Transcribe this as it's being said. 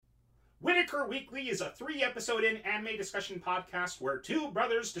Whitaker Weekly is a 3-episode anime discussion podcast where two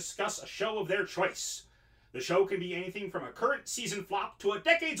brothers discuss a show of their choice. The show can be anything from a current season flop to a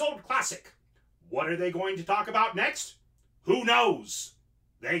decades-old classic. What are they going to talk about next? Who knows?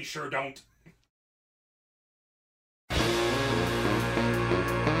 They sure don't.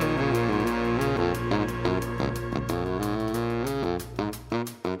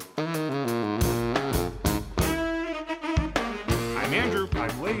 I'm Andrew.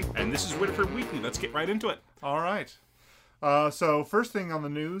 I'm Lee. And this is Whitaker Weekly. Let's get right into it. All right. So first thing on the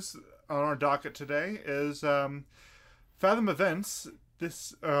news on our docket today is Fathom Events.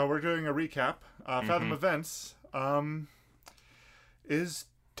 We're doing a recap. Fathom Events is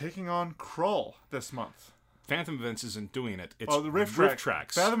taking on Krull this month. Phantom Events isn't doing it. It's the Rift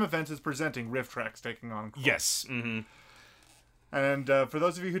Tracks. Fathom Events is presenting Rift Tracks taking on Krull. Yes. Mm-hmm. And for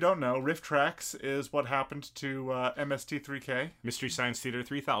those of you who don't know, Rift Tracks is what happened to MST3K. Mystery Science Theater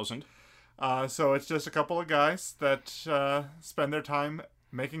 3000. So it's just a couple of guys that spend their time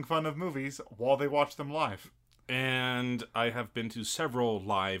making fun of movies while they watch them live. And I have been to several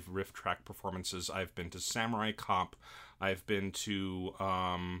live Rift Track performances. I've been to Samurai Cop. I've been to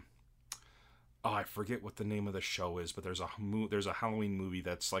I forget what the name of the show is, but there's a Halloween movie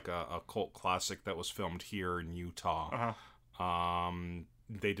that's like a cult classic that was filmed here in Utah. Uh-huh.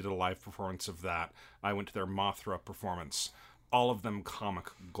 They did a live performance of that. I went to their Mothra performance. All of them comic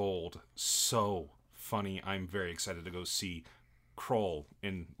gold. So funny. I'm very excited to go see Krull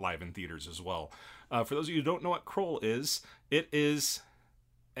live in theaters as well. For those of you who don't know what Krull is, it is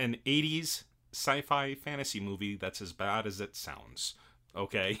an 80s sci-fi fantasy movie that's as bad as it sounds.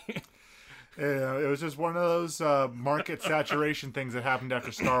 Okay? Yeah, it was just one of those market saturation things that happened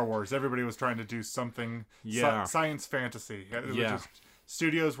after Star Wars. Everybody was trying to do something science fantasy. It was just,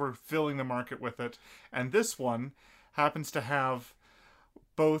 studios were filling the market with it. And this one happens to have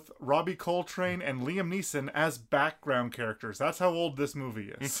both Robbie Coltrane and Liam Neeson as background characters. That's how old this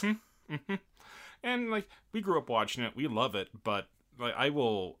movie is. Mm-hmm. Mm-hmm. And, we grew up watching it. We love it. But, I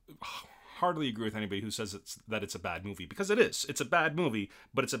will hardly agree with anybody who says that it's a bad movie, because it is. It's a bad movie,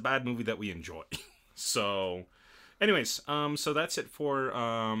 but it's a bad movie that we enjoy. So, anyways, so that's it for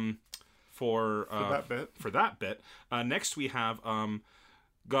that bit. For that bit. Next we have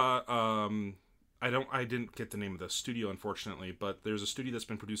I didn't get the name of the studio, unfortunately, but there's a studio that's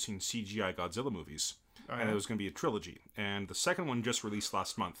been producing CGI Godzilla movies, and it was going to be a trilogy. And the second one just released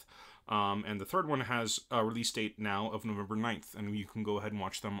last month. And the third one has a release date now of November 9th, and you can go ahead and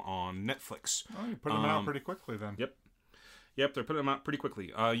watch them on Netflix. Oh, you put them out pretty quickly then. Yep, they're putting them out pretty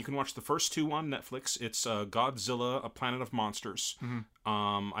quickly. You can watch the first two on Netflix. It's Godzilla, A Planet of Monsters. Mm-hmm.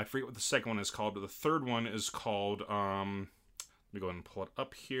 I forget what the second one is called, but the third one is called... let me go ahead and pull it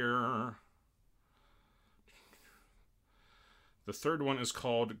up here. The third one is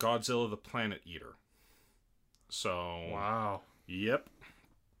called Godzilla the Planet Eater. So... Wow. Yep.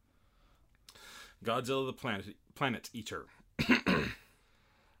 Godzilla the Planet Eater. All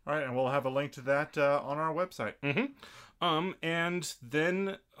right, and we'll have a link to that on our website. Mm-hmm. And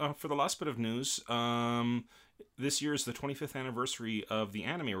then for the last bit of news, this year is the 25th anniversary of the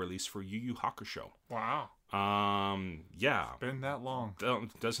anime release for Yu Yu Hakusho. Wow. Yeah. It's been that long.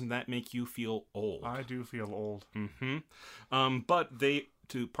 Doesn't that make you feel old? I do feel old. Mm-hmm. But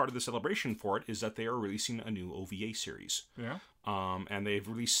part of the celebration for it is that they are releasing a new OVA series. Yeah. And they've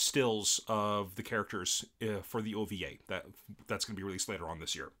released stills of the characters for the OVA. That's going to be released later on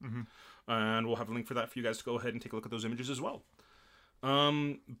this year. Mm-hmm. And we'll have a link for that for you guys to go ahead and take a look at those images as well.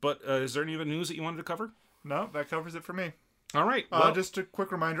 But is there any other news that you wanted to cover? No, that covers it for me. All right. Well, just a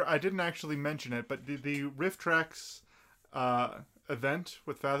quick reminder, I didn't actually mention it, but the Rift Tracks event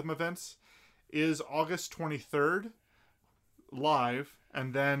with Fathom Events is August 23rd live,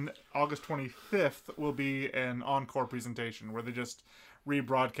 and then August 25th will be an encore presentation where they just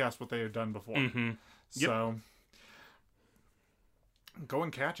rebroadcast what they had done before. Mm-hmm. So go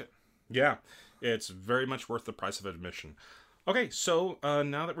and catch it. Yeah, it's very much worth the price of admission. Okay, so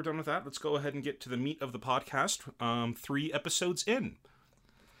now that we're done with that, let's go ahead and get to the meat of the podcast. 3 episodes in.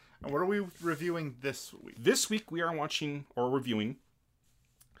 And what are we reviewing this week? This week we are watching or reviewing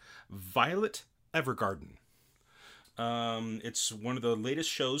Violet Evergarden. It's one of the latest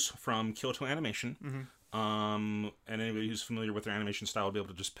shows from Kyoto Animation. Mm-hmm. And anybody who's familiar with their animation style will be able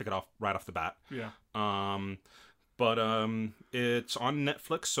to just pick it off right off the bat. Yeah. But it's on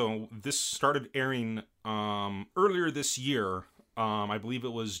Netflix, so this started airing earlier this year. I believe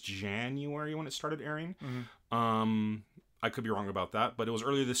it was January when it started airing. Mm-hmm. I could be wrong about that, but it was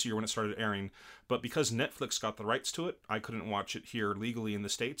earlier this year when it started airing. But because Netflix got the rights to it, I couldn't watch it here legally in the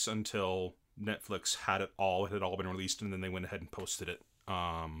States until Netflix had it all. It had all been released, and then they went ahead and posted it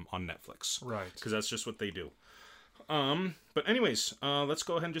on Netflix. Right. Because that's just what they do. But anyways, let's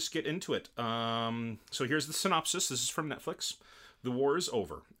go ahead and just get into it. So here's the synopsis. This is from Netflix. The war is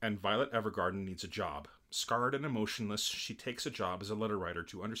over, and Violet Evergarden needs a job. Scarred and emotionless, she takes a job as a letter writer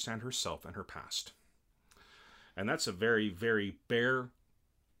to understand herself and her past. And that's a very, very bare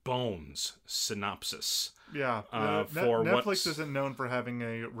bones synopsis. Yeah. Netflix isn't known for having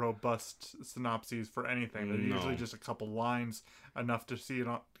a robust synopses for anything. They're usually just a couple lines, enough to see it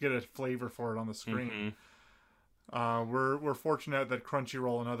get a flavor for it on the screen. We're fortunate that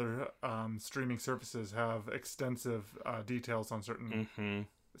Crunchyroll and other streaming services have extensive details on certain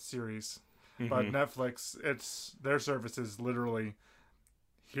series. But Netflix, their service is literally,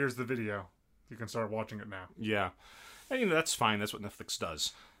 here's the video. You can start watching it now. Yeah. And that's fine. That's what Netflix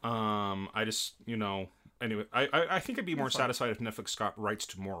does. I just, anyway, I think I'd be more satisfied if Netflix got rights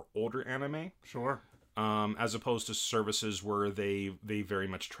to more older anime. Sure. As opposed to services where they very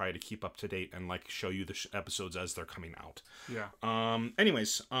much try to keep up to date and like show you the episodes as they're coming out. Yeah.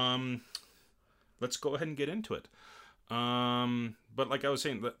 Anyways, let's go ahead and get into it. But like I was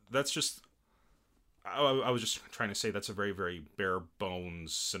saying, that's just... I was just trying to say that's a very, very bare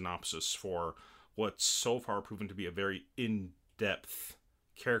bones synopsis for what's so far proven to be a very in-depth,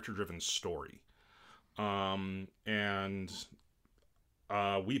 character-driven story. And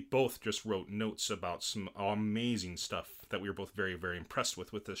we both just wrote notes about some amazing stuff that we were both very, very impressed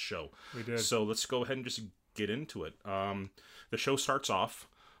with this show. We did. So let's go ahead and just get into it. The show starts off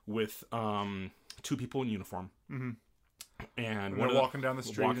with two people in uniform. Mm-hmm. And they're walking down the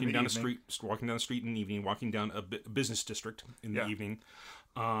street walking down the street in the evening, walking down a business district in the evening,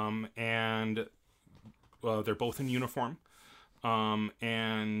 and they're both in uniform,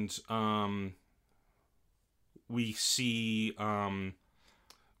 and we see the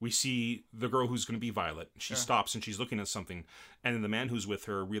girl who's going to be Violet. She stops and she's looking at something, and then the man who's with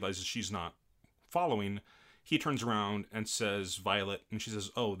her realizes she's not following. He turns around and says, Violet, and she says,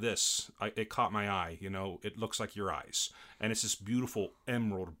 oh, it caught my eye, it looks like your eyes. And it's this beautiful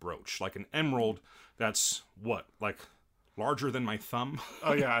emerald brooch, like an emerald that's, like, larger than my thumb?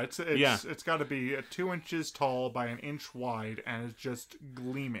 Oh, yeah, it's got to be 2 inches tall by 1 inch wide, and it's just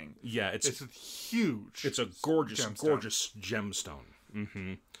gleaming. Yeah, it's huge. It's a gorgeous gemstone.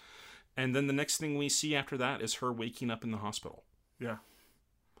 Mm-hmm. And then the next thing we see after that is her waking up in the hospital. Yeah.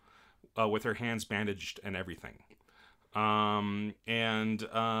 With her hands bandaged and everything.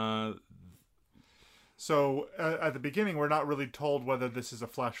 So at the beginning, we're not really told whether this is a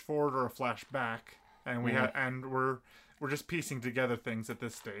flash forward or a flash back, and we're just piecing together things at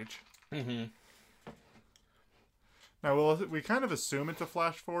this stage. Mm-hmm. Now, we kind of assume it's a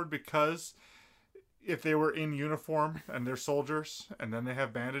flash forward because if they were in uniform and they're soldiers and then they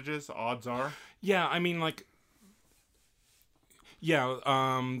have bandages, odds are. Yeah, I mean, like. Yeah,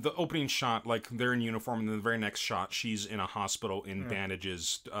 the opening shot, like, they're in uniform, and then the very next shot, she's in a hospital in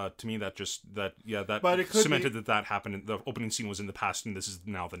bandages. To me, that cemented that happened. The opening scene was in the past, and this is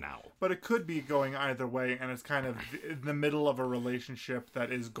now the now. But it could be going either way, and it's kind of in the middle of a relationship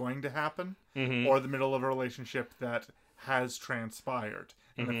that is going to happen, or the middle of a relationship that has transpired.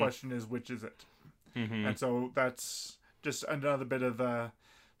 And the question is, which is it? And so that's just another bit of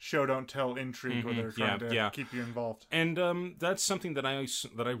show don't tell intrigue where they're trying to keep you involved. And that's something that I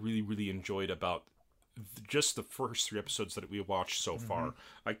really, really enjoyed about just the first 3 episodes that we watched so far.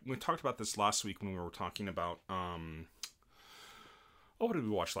 We talked about this last week when we were talking about what did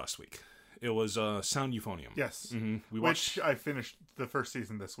we watch last week? It was Sound Euphonium. Yes. Which I finished the first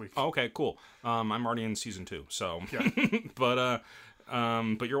season this week. Oh, okay, cool. I'm already in season 2, so but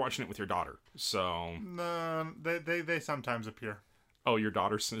you're watching it with your daughter, so no, they sometimes appear. Oh, your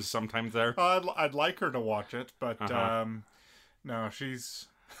daughter is sometimes there? I'd like her to watch it, but no, she's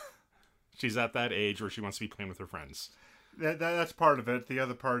at that age where she wants to be playing with her friends. That's part of it. The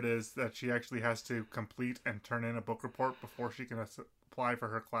other part is that she actually has to complete and turn in a book report before she can apply for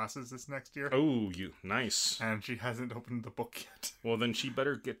her classes this next year. Oh, nice. And she hasn't opened the book yet. Well, then she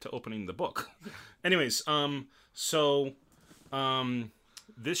better get to opening the book. Anyways,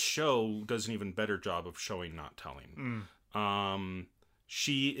 this show does an even better job of showing, not telling.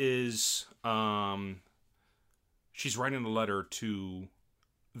 She is she's writing a letter to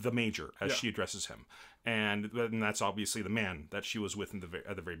the Major as she addresses him, and that's obviously the man that she was with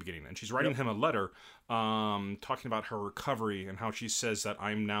at the very beginning, and she's writing him a letter talking about her recovery and how she says that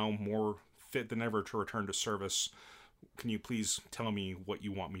I'm now more fit than ever to return to service. Can you please tell me what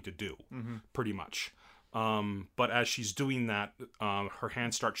you want me to do? Pretty much. But as she's doing that, her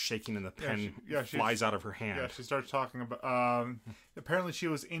hand starts shaking and the pen flies out of her hand. Yeah, she starts talking about... apparently she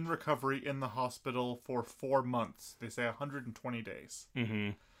was in recovery in the hospital for 4 months. They say 120 days. Mm-hmm.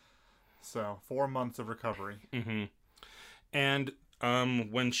 So, 4 months of recovery. Mm-hmm. And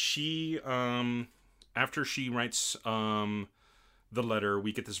when she... after she writes the letter,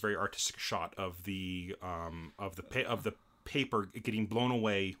 we get this very artistic shot of the paper getting blown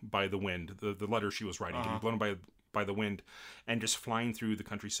away by the wind. The letter she was writing getting blown by the wind, and just flying through the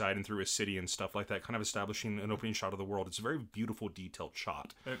countryside and through a city and stuff like that, kind of establishing an opening shot of the world. It's a very beautiful, detailed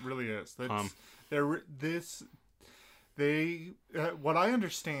shot. It really is. What I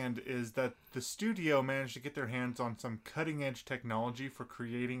understand is that the studio managed to get their hands on some cutting edge technology for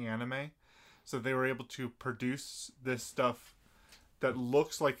creating anime, so they were able to produce this stuff that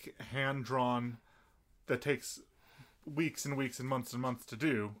looks like hand drawn, that takes weeks and weeks and months to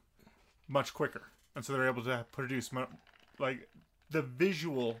do, much quicker. And so they're able to produce like the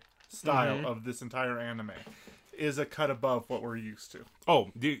visual style of this entire anime is a cut above what we're used to.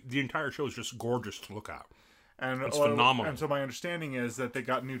 Oh, the entire show is just gorgeous to look at. And it's phenomenal. And so my understanding is that they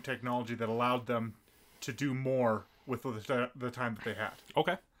got new technology that allowed them to do more with the time that they had.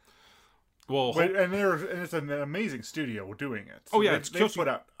 Okay. Well, and it's an amazing studio doing it. So they put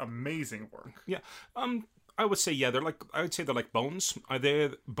out amazing work. Yeah. I would say they're like Bones.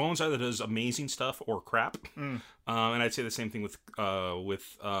 Bones either does amazing stuff or crap. And I'd say the same thing with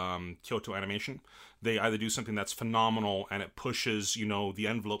Kyoto Animation. They either do something that's phenomenal and it pushes, the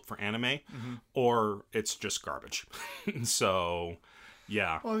envelope for anime, or it's just garbage. So,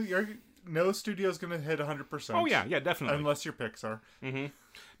 yeah. Well, no studio's going to hit 100%. Oh, yeah, definitely. Unless you're Pixar. Mm-hmm.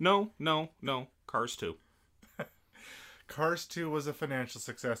 No. Cars 2. Cars 2 was a financial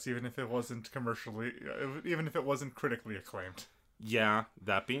success, even if it wasn't critically acclaimed. Yeah,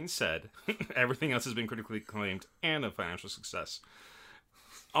 that being said, everything else has been critically acclaimed and a financial success.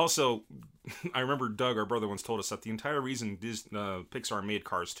 Also, I remember Doug, our brother, once told us that the entire reason Pixar made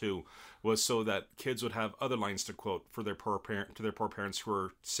Cars 2 was so that kids would have other lines to quote for their poor parents who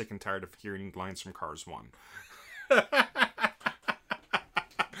were sick and tired of hearing lines from Cars 1.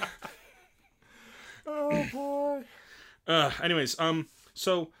 Oh boy. Anyways,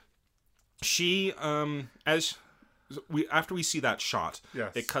 so she, after we see that shot,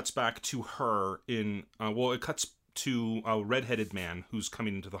 yes, it cuts back to her it cuts to a redheaded man who's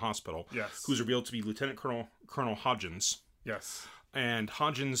coming into the hospital. Yes. Who's revealed to be Lieutenant Colonel Hodgins. Yes. And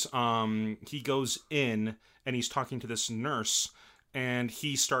Hodgins, he goes in and he's talking to this nurse, and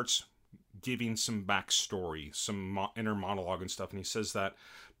he starts giving some backstory, some inner monologue and stuff, and he says that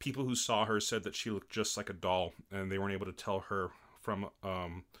people who saw her said that she looked just like a doll, and they weren't able to tell her from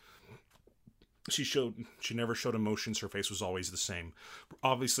she never showed emotions. Her face was always the same.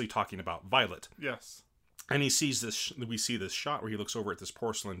 Obviously talking about Violet. Yes. And we see this shot where he looks over at this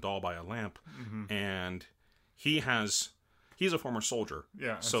porcelain doll by a lamp, and he's a former soldier.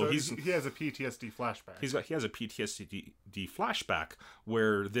 Yeah. So he has a PTSD flashback. He has a PTSD flashback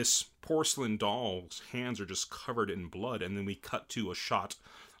where this porcelain doll's hands are just covered in blood, and then we cut to a shot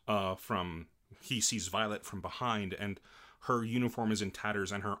he sees Violet from behind, and her uniform is in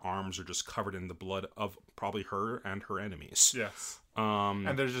tatters, and her arms are just covered in the blood of probably her and her enemies. Yes.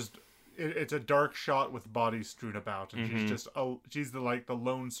 And there's just it's a dark shot with bodies strewn about, and she's the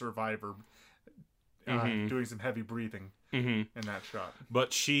lone survivor, doing some heavy breathing in that shot.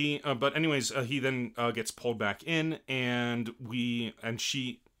 But he then gets pulled back in, and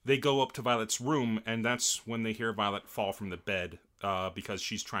they go up to Violet's room, and that's when they hear Violet fall from the bed. Because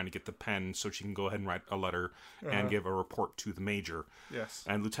she's trying to get the pen so she can go ahead and write a letter and give a report to the major. Yes.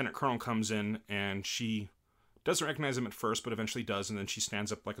 And Lieutenant Colonel comes in, and she doesn't recognize him at first, but eventually does, and then she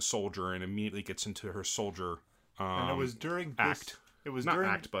stands up like a soldier and immediately gets into her soldier and it was during act. It was not during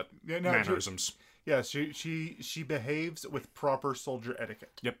act, but mannerisms. Yes, she behaves with proper soldier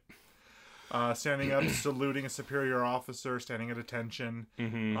etiquette. Yep. Standing up, saluting a superior officer, standing at attention.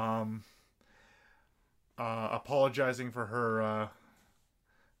 Apologizing for her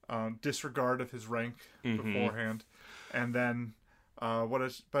disregard of his rank beforehand, and then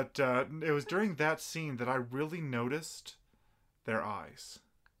it was during that scene that I really noticed their eyes.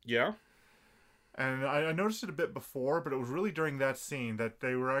 Yeah, and I noticed it a bit before, but it was really during that scene that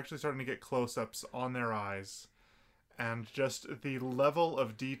they were actually starting to get close-ups on their eyes, and just the level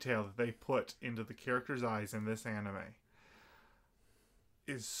of detail that they put into the characters' eyes in this anime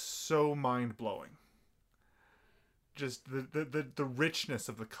is so mind-blowing. Just the richness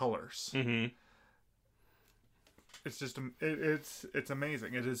of the colors. It's just it's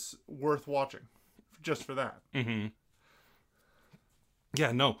amazing. It is worth watching just for that.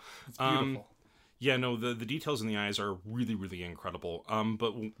 Yeah, no, it's beautiful. Yeah, no, the details in the eyes are really, really incredible.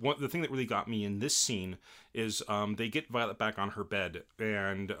 But the thing that really got me in this scene is they get Violet back on her bed,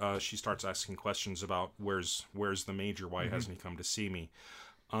 and she starts asking questions about where's the Major? Why hasn't he come to see me?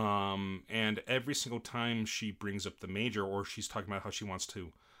 And every single time she brings up the Major, or she's talking about how she wants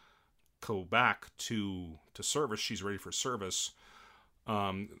to go back to service, she's ready for service.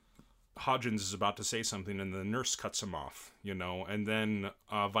 Hodgins is about to say something, and the nurse cuts him off, and then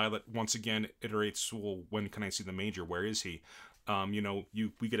Violet once again iterates, well, when can I see the Major? Where is he?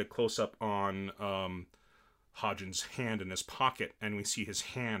 We get a close-up on Hodgins' hand in his pocket, and we see his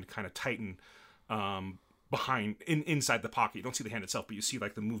hand kind of tighten inside the pocket. You don't see the hand itself, but you see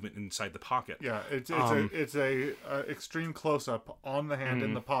like the movement inside the pocket. Yeah, it's a extreme close-up on the hand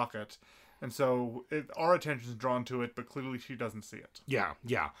in the pocket. And so our attention is drawn to it, but clearly she doesn't see it. Yeah.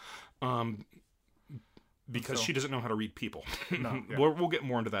 Because she doesn't know how to read people. No, yeah. We'll get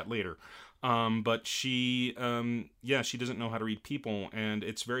more into that later. But she doesn't know how to read people, and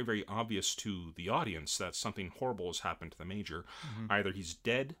it's very, very obvious to the audience that something horrible has happened to the Major. Either he's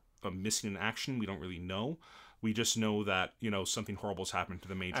dead, missing in action, we don't really know. We just know that, something horrible has happened to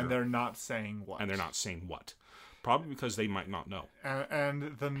the Major. And they're not saying what. Probably because they might not know.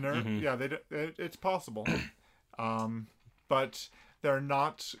 And the nurse, it's possible. But they're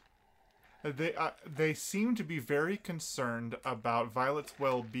not. They seem to be very concerned about Violet's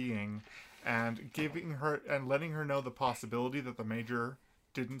well-being, and letting her know the possibility that the Major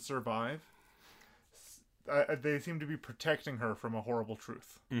didn't survive. They seem to be protecting her from a horrible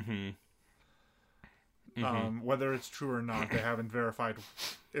truth. Whether it's true or not, they haven't verified.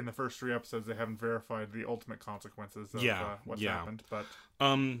 In the first 3 episodes, they haven't verified the ultimate consequences of what's happened.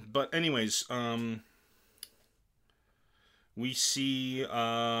 But anyways, we see.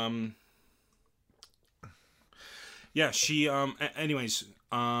 She. Anyways.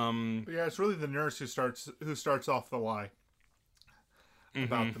 It's really the nurse who starts off the lie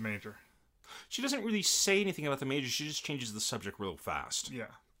about the Major. She doesn't really say anything about the Major. She just changes the subject real fast. Yeah.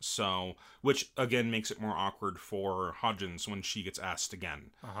 So, which again makes it more awkward for Hodgins when she gets asked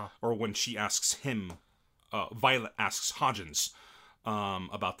again, or when she asks him. Violet asks Hodgins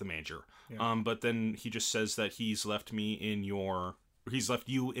about the Major, but then he just says that he's left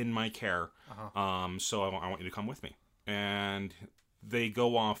you in my care, so I want you to come with me. And they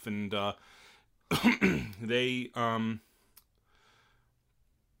go off, and they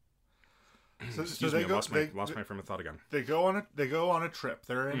lost my frame of thought again. They go on a trip.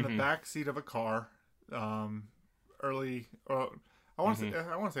 They're in the back seat of a car. I want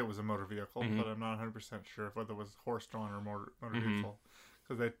to say it was a motor vehicle, but I'm not 100% sure if whether it was horse-drawn or motor vehicle,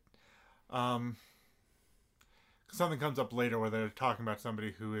 because something comes up later where they're talking about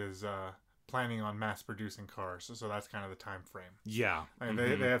somebody who is planning on mass-producing cars, so that's kind of the time frame. Yeah,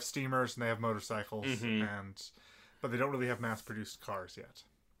 they have steamers and they have motorcycles, but they don't really have mass-produced cars yet.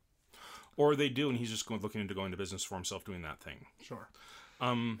 Or they do, and he's just looking into going to business for himself doing that thing. Sure.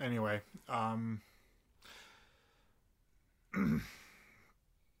 Anyway.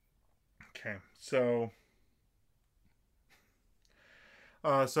 Okay, so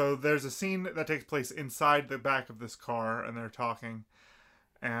there's a scene that takes place inside the back of this car, and they're talking,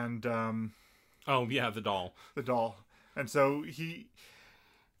 and the doll. The doll. And so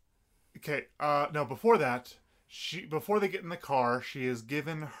before that, before they get in the car, she is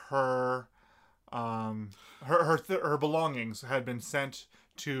given her her belongings had been sent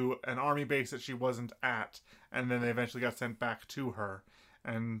to an army base that she wasn't at, and then they eventually got sent back to her,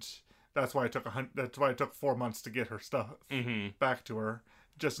 and that's why it took 4 months to get her stuff back to her,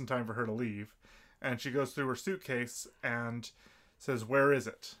 just in time for her to leave. And she goes through her suitcase and says, "Where is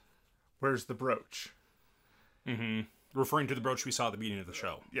it? Where's the brooch?" Referring to the brooch we saw at the beginning of the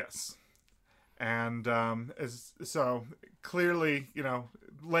show. Yes. And so clearly,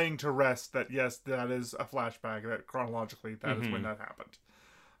 laying to rest that yes, that is a flashback. That chronologically, that is when that happened.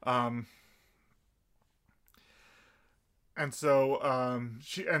 And so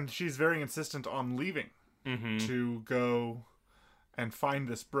she's very insistent on leaving to go and find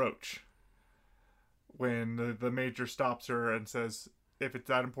this brooch. When the Major stops her and says, "If it's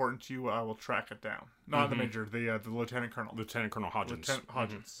that important to you, I will track it down." Not the Major, the Lieutenant Colonel. Lieutenant Colonel Hodgins. Lieutenant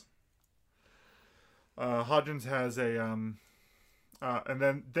Hodgins. Hodgins has a and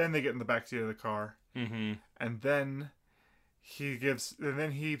then they get in the backseat of the car, and then he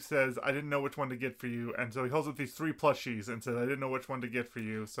says, "I didn't know which one to get for you," and so he holds up these 3 plushies and says, "I didn't know which one to get for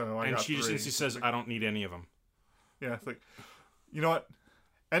you, so I got 3." And she says, "I don't need any of them." Yeah, it's like, you know what?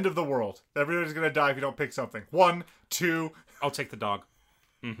 End of the world. Everybody's gonna die if you don't pick something. 1, 2. I'll take the dog.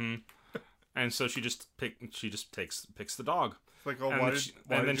 And so she just picks the dog. It's like, oh, why did you pick the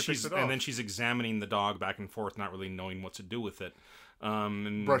dog? And then she's examining the dog back and forth, not really knowing what to do with it.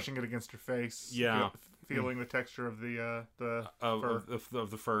 And brushing it against her face. Yeah. Feeling the texture of the fur. Of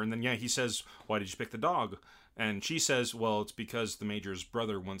the fur. And then, he says, why did you pick the dog? And she says, well, it's because the Major's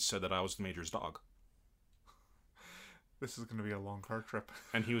brother once said that I was the Major's dog. This is going to be a long car trip.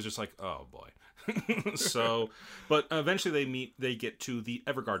 And he was just like, oh, boy. So, but eventually they get to the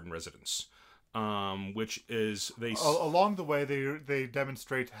Evergarden residence. Which is along the way they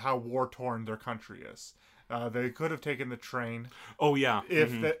demonstrate how war torn their country is. They could have taken the train. Oh yeah,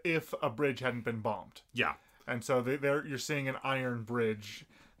 if a bridge hadn't been bombed. Yeah, and so you're seeing an iron bridge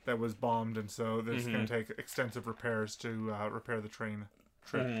that was bombed, and so it's going to take extensive repairs to repair the train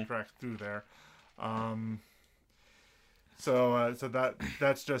track through there. So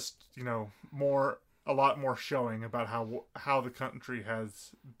that's just a lot more showing about how the country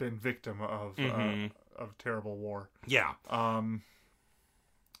has been victim of terrible war. Yeah.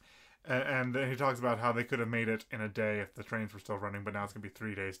 And then he talks about how they could have made it in a day if the trains were still running, but now it's going to be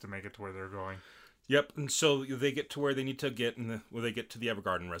 3 days to make it to where they're going. Yep, and so they get to where they need to get, where they get to the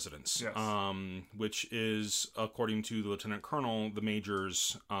Evergarden residence, yes. Which is, according to the Lieutenant Colonel, the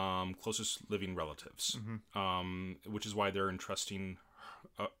Major's closest living relatives, which is why they're entrusting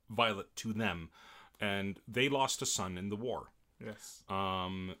Violet to them. And they lost a son in the war. Yes.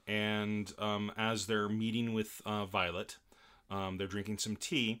 And as they're meeting with Violet, they're drinking some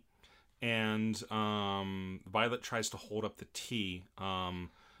tea, and Violet tries to hold up the tea, and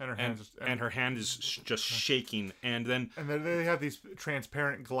her hand is just shaking, and then they have these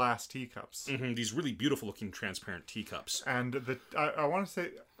transparent glass teacups, these really beautiful looking transparent teacups, and I want to say,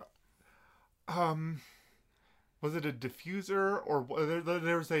 was it a diffuser or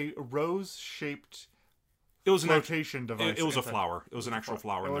there was a rose shaped? It was an flotation device. It was a flower. It was an actual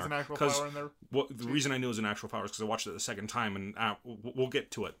flower. It was an actual flower in there. The reason I knew it was an actual flower is because I watched it the second time, and we'll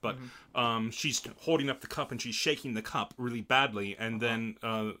get to it. But she's holding up the cup and she's shaking the cup really badly, and then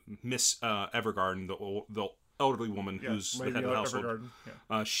Miss Evergarden, the elderly woman who's the head of the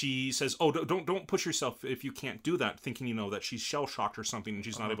household, she says, "Oh, don't push yourself if you can't do that," thinking that she's shell shocked or something, and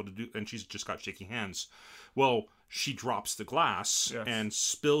she's not able to do, and she's just got shaky hands. Well, she drops the glass and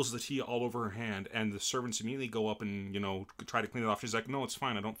spills the tea all over her hand, and the servants immediately go up and try to clean it off. She's like, "No, it's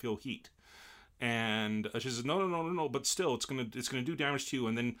fine. I don't feel heat." And she says, "No, but still, it's gonna do damage to you."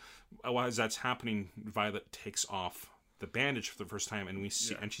 And then, as that's happening, Violet takes off the bandage for the first time, and we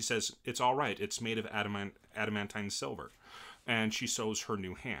see, and she says, "It's all right. It's made of adamantine silver," and she sews her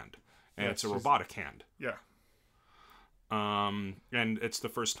new hand, and it's a robotic hand. Yeah. And it's the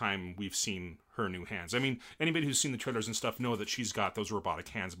first time we've seen her new hands. I mean, anybody who's seen the trailers and stuff know that she's got those robotic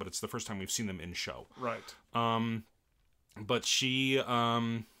hands, but it's the first time we've seen them in show. Right. But she,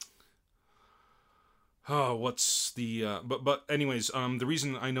 but anyways, the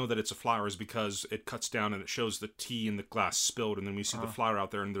reason I know that it's a flower is because it cuts down and it shows the tea and the glass spilled, and then we see the flower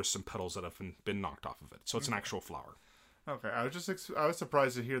out there, and there's some petals that have been knocked off of it. So it's an actual flower. Okay. I was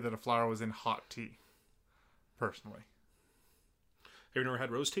surprised to hear that a flower was in hot tea, personally. Have you never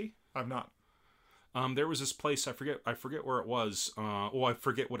had rose tea? I've not. There was this place, I forget where it was. I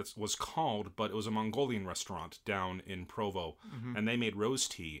forget what it was called, but it was a Mongolian restaurant down in Provo, and they made rose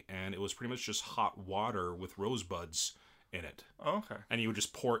tea, and it was pretty much just hot water with rosebuds in it. Oh, okay. And you would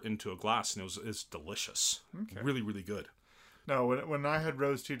just pour it into a glass, and it's delicious. Okay. Really, really good. No, when I had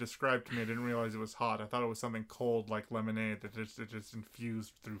rose tea described to me, I didn't realize it was hot. I thought it was something cold like lemonade that just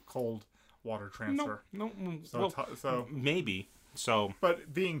infused through cold water transfer. No. So it's hot, so maybe. So,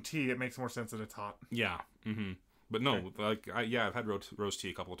 but being tea, it makes more sense that it's hot. Yeah. But no, I've had rose tea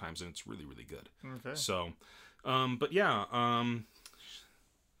a couple of times, and it's really, really good. Okay. So, but yeah,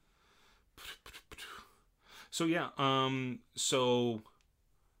 so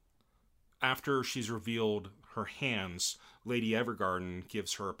after she's revealed her hands, Lady Evergarden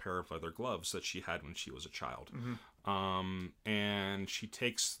gives her a pair of leather gloves that she had when she was a child. And she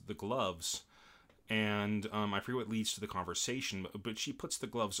takes the gloves. And I forget what leads to the conversation, but she puts the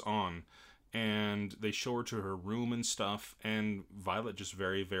gloves on, and they show her to her room and stuff, and Violet just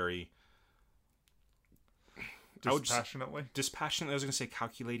very, very... Dispassionately? I was going to say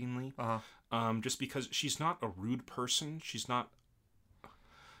calculatingly. Just because she's not a rude person. She's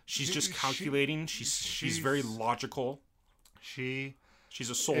just calculating. She's very logical. She's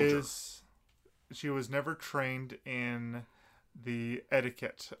a soldier. She was never trained in the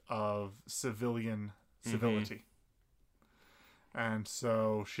etiquette of civility. And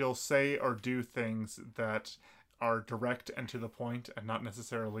so she'll say or do things that are direct and to the point, and not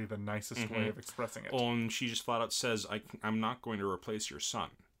necessarily the nicest way of expressing it. Oh, and she just flat out says, I'm not going to replace your son.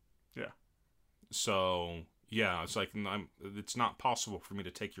 Yeah. So yeah, it's like it's not possible for me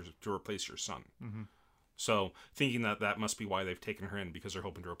to replace your son. Mm-hmm. So thinking that must be why they've taken her in, because they're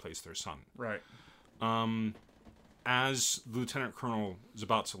hoping to replace their son. Right. As the lieutenant colonel is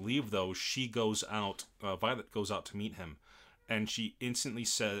about to leave, though, she goes out. Violet goes out to meet him, and she instantly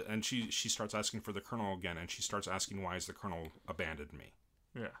says, and she starts asking for the colonel again, and she starts asking, why has the colonel abandoned me?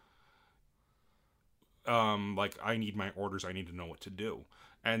 Yeah. Like, I need my orders. I need to know what to do.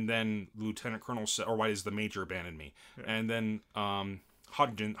 And then lieutenant colonel said, or why does the major abandon me? Yeah. And then Hodgins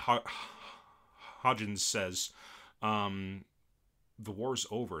says, the war's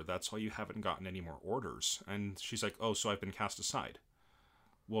over. That's why you haven't gotten any more orders. And she's like, oh, so I've been cast aside.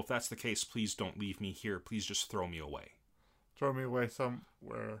 Well, if that's the case, please don't leave me here. Please just throw me away. Throw me away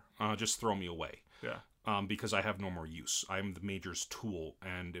somewhere. Just throw me away. Yeah. Because I have no more use. I'm the major's tool,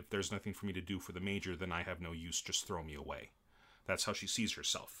 and if there's nothing for me to do for the major, then I have no use. Just throw me away. That's how she sees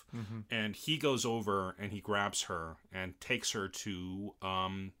herself. Mm-hmm. And he goes over and he grabs her and takes her to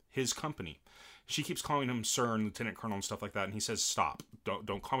his company. She keeps calling him sir and lieutenant colonel and stuff like that, and he says, stop.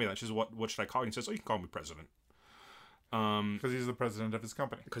 Don't call me that. She says, what should I call you? And he says, oh, you can call me president. Because he's the president of his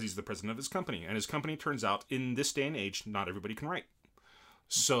company. Because he's the president of his company. And his company, turns out, in this day and age, not everybody can write.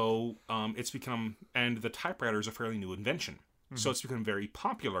 So it's become, and the typewriter is a fairly new invention. Mm-hmm. So it's become very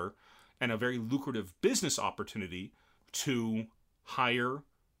popular and a very lucrative business opportunity to hire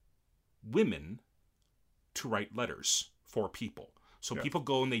women to write letters for people. So people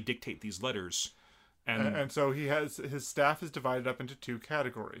go and they dictate these letters. And so his staff is divided up into two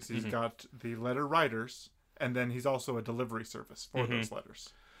categories. He's got the letter writers, and then he's also a delivery service for those letters.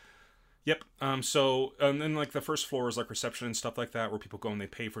 Yep. So, and then like the first floor is like reception and stuff like that, where people go and they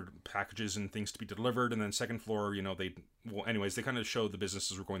pay for packages and things to be delivered. And then second floor, they kind of show the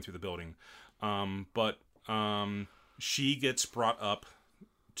businesses were going through the building. But she gets brought up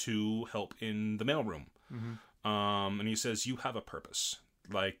to help in the mailroom. Mm-hmm. And he says, you have a purpose.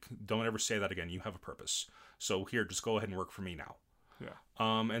 Like, don't ever say that again. You have a purpose. So here, just go ahead and work for me now. Yeah.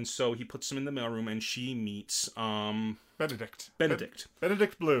 And so he puts him in the mailroom, and she meets Benedict.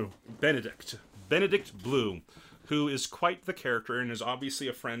 Benedict Blue. Benedict Blue, who is quite the character and is obviously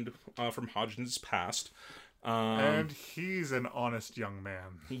a friend from Hodgins' past. And he's an honest young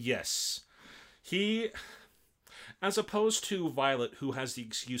man. Yes. He, as opposed to Violet, who has the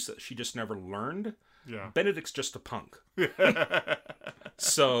excuse that she just never learned, Benedict's just a punk.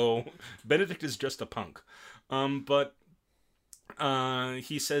 So Benedict is just a punk. But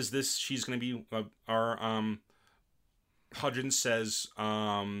he says she's going to be Hodgins says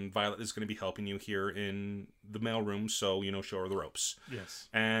Violet is going to be helping you here in the mailroom, so show her the ropes. Yes.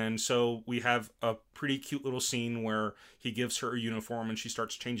 And so we have a pretty cute little scene where he gives her a uniform and she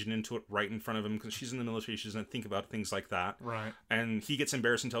starts changing into it right in front of him, because she's in the military. She doesn't think about things like that. Right. And he gets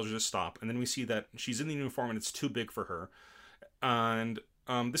embarrassed and tells her to stop. And then we see that she's in the uniform and it's too big for her. And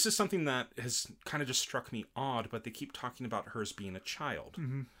this is something that has kind of just struck me odd, but they keep talking about her as being a child.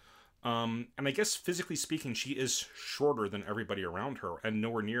 Mm-hmm. And I guess physically speaking, she is shorter than everybody around her and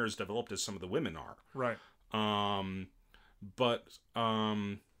nowhere near as developed as some of the women are. Right. But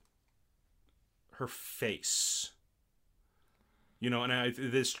her face, and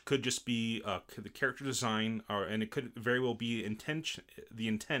this could just be the character design, and it could very well be the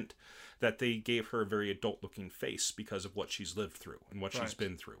intent that they gave her a very adult-looking face because of what she's lived through and what she's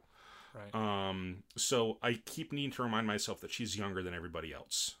been through. Right. So I keep needing to remind myself that she's younger than everybody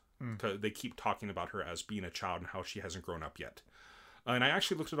else. Because they keep talking about her as being a child and how she hasn't grown up yet. And I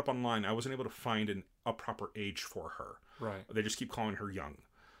actually looked it up online. I wasn't able to find a proper age for her. Right. They just keep calling her young.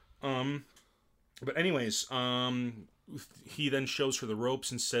 But anyways, he then shows her the ropes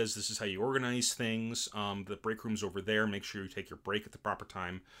and says, this is how you organize things. The break room's over there. Make sure you take your break at the proper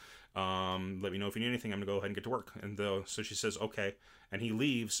time. Let me know if you need anything. I'm going to go ahead and get to work. And so she says, okay. And he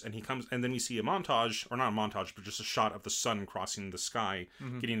leaves, and he comes, and then we see a montage, or not a montage, but just a shot of the sun crossing the sky,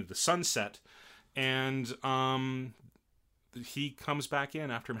 getting to the sunset. And he comes back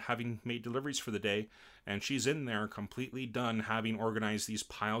in after having made deliveries for the day, and she's in there completely done, having organized these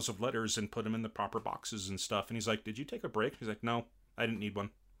piles of letters and put them in the proper boxes and stuff. And he's like, did you take a break? He's like, no, I didn't need one.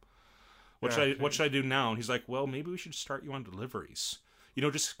 What should I do now? And he's like, well, maybe we should start you on deliveries.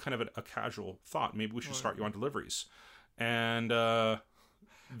 Just kind of a casual thought. Maybe we should start you on deliveries. And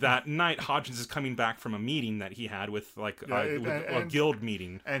that night, Hodgins is coming back from a meeting that he had with a guild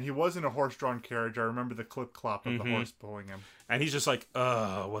meeting. And he was in a horse-drawn carriage. I remember the clip-clop of the horse pulling him. And he's just like,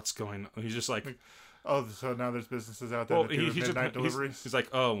 what's going on? He's just like, oh, so now there's businesses out there that do midnight deliveries? He's like,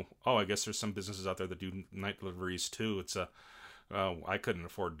 oh, I guess there's some businesses out there that do night deliveries too. It's I couldn't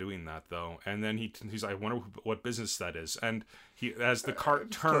afford doing that though. And then he's like, I wonder what business that is. And as the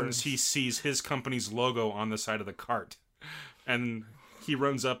cart turns, he sees his company's logo on the side of the cart, and he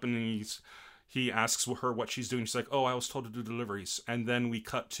runs up and he asks her what she's doing. She's like, oh, I was told to do deliveries. And then we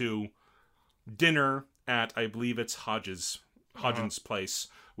cut to dinner at, I believe it's Hodgen's place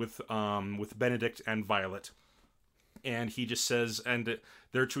with Benedict and Violet. And he just says, and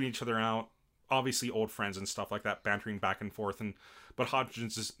they're chewing each other out. Obviously old friends and stuff like that, bantering back and forth. But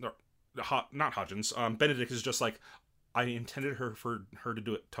Hodgins is not Hodgins. Benedict is just like, I intended for her to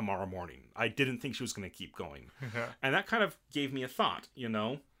do it tomorrow morning. I didn't think she was going to keep going. Yeah. And that kind of gave me a thought,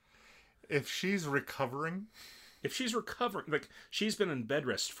 If she's recovering, like she's been in bed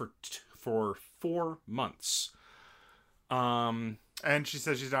rest for 4 months. And she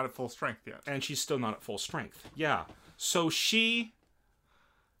says she's not at full strength yet. And she's still not at full strength. Yeah. So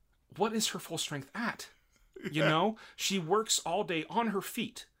what is her full strength at? Yeah. She works all day on her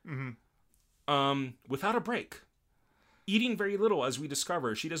feet. Mm-hmm. Without a break. Eating very little, as we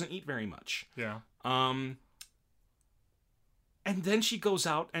discover. She doesn't eat very much. Yeah. And then she goes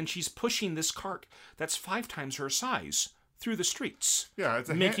out and she's pushing this cart that's 5 times her size through the streets. Yeah, it's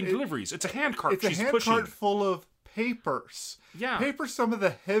making deliveries. It's a hand cart. It's a hand cart full of papers. Yeah. Paper's some of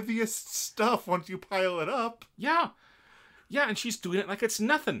the heaviest stuff once you pile it up. Yeah. Yeah, and she's doing it like it's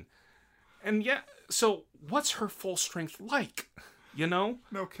nothing. And yeah, so what's her full strength like? No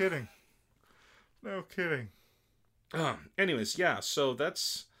kidding. Anyways, yeah, so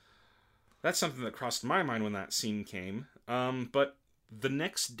that's something that crossed my mind when that scene came. But the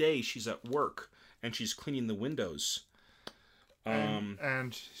next day she's at work and she's cleaning the windows.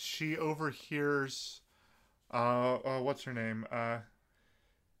 And she overhears what's her name?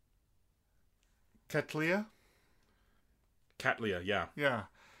 Katlia, yeah. Yeah.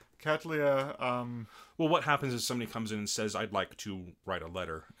 Katlia, well, what happens is somebody comes in and says, I'd like to write a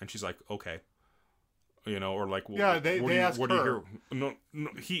letter. And she's like, okay. Or like, well, yeah, they ask her. No,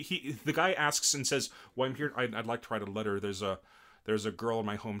 the guy asks and says, well, I'm here. I'd like to write a letter. There's a girl in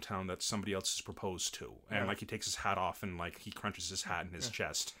my hometown that somebody else has proposed to. And like, he takes his hat off and like, he crunches his hat in his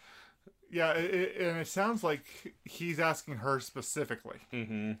chest. Yeah. And it sounds like he's asking her specifically.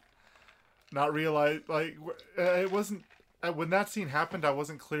 Mm-hmm. Not realize, like, it wasn't, when that scene happened, I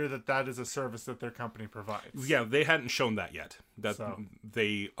wasn't clear that is a service that their company provides. Yeah, they hadn't shown that yet. That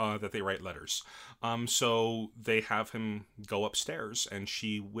they write letters. So they have him go upstairs, and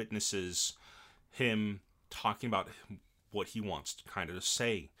she witnesses him talking about what he wants to kind of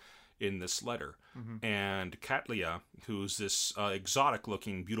say in this letter. Mm-hmm. And Katlia, who's this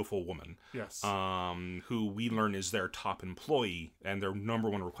exotic-looking, beautiful woman, yes, who we learn is their top employee and their number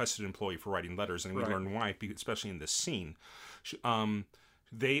one requested employee for writing letters, and we learn why, especially in this scene.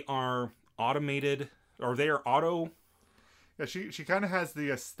 They are automated, or they are auto. Yeah, she kind of has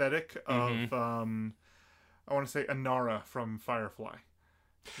the aesthetic of, mm-hmm. I want to say Inara from Firefly.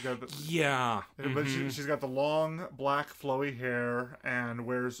 Yeah. But she's got the long, black, flowy hair and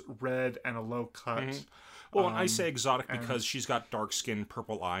wears red and a low cut. Mm-hmm. Well, I say exotic because she's got dark skin,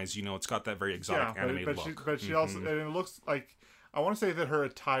 purple eyes. It's got that very exotic animated look. But she also, and it looks like, I want to say that her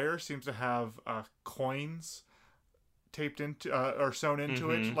attire seems to have coins taped into, or sewn into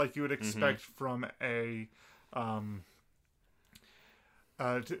mm-hmm. it, like you would expect mm-hmm. from a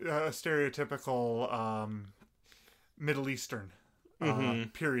stereotypical Middle Eastern mm-hmm.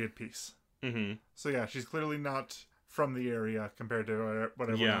 period piece. Mm-hmm. So yeah, she's clearly not from the area compared to what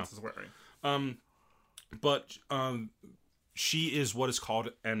everyone else is wearing. But she is what is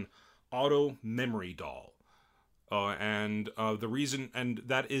called an auto memory doll, and the reason, and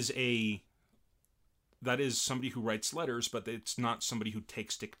that is somebody who writes letters, but it's not somebody who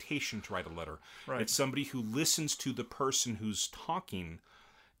takes dictation to write a letter. Right. It's somebody who listens to the person who's talking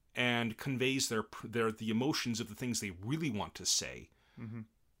and conveys the emotions of the things they really want to say mm-hmm.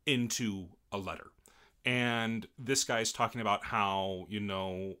 into a letter. And this guy's talking about how,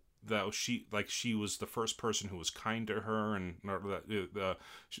 that she was the first person who was kind to her, and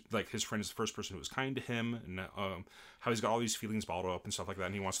like his friend is the first person who was kind to him, and how he's got all these feelings bottled up and stuff like that,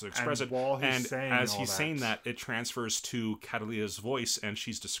 and he wants to express it. And as he's saying that, it transfers to Catalia's voice, and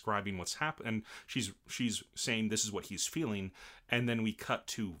she's describing what's happened, and she's saying this is what he's feeling, and then we cut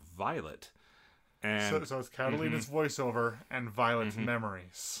to Violet. And so it's Catalina's mm-hmm. voiceover and Violet's mm-hmm.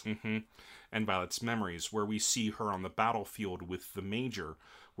 memories. Mm-hmm. And Violet's memories, where we see her on the battlefield with the Major,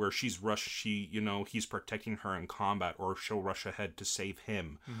 where he's protecting her in combat, or she'll rush ahead to save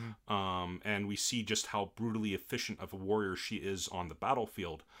him. Mm-hmm. And we see just how brutally efficient of a warrior she is on the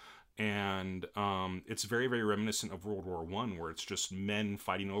battlefield. And it's very, very reminiscent of World War I, where it's just men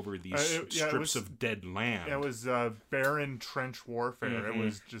fighting over these strips of dead land. It was barren trench warfare. Mm-hmm. It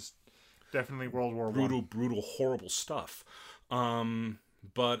was just definitely World War I. Brutal, horrible stuff.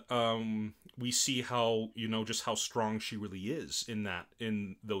 But we see how, just how strong she really is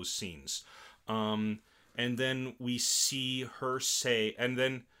in those scenes. And then we see her say, and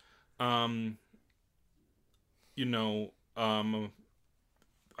then, I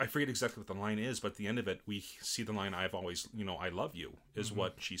forget exactly what the line is, but at the end of it, we see the line, I've always, I love you, is mm-hmm.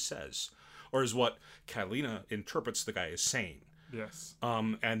 what she says. Or is what Catalina interprets the guy as saying. Yes.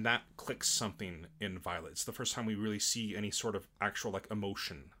 And that clicks something in Violet. It's the first time we really see any sort of actual,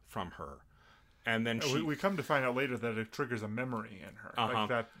 emotion from her. And then we come to find out later that it triggers a memory in her. Uh-huh. Like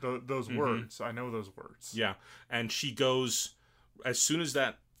that, those mm-hmm. words. I know those words. Yeah. And she goes, as soon as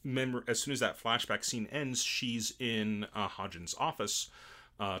that flashback scene ends, she's in Hodgins' office,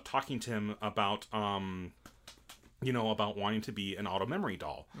 talking to him about, about wanting to be an auto memory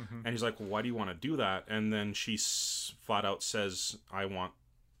doll. Mm-hmm. And he's like, well, why do you want to do that? And then she flat out says, I want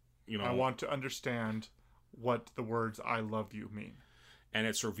to understand what the words I love you mean. And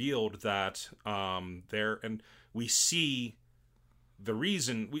it's revealed that and we see the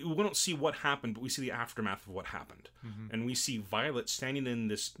reason, we don't see what happened, but we see the aftermath of what happened. Mm-hmm. And we see Violet standing in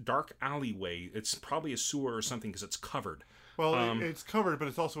this dark alleyway. It's probably a sewer or something because it's covered. Well, it's covered, but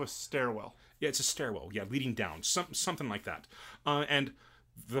it's also a stairwell. Yeah, it's a stairwell. Yeah, leading down. Something like that. And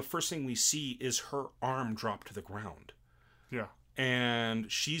the first thing we see is her arm drop to the ground. Yeah.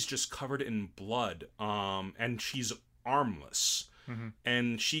 And she's just covered in blood. And she's armless. Mm-hmm.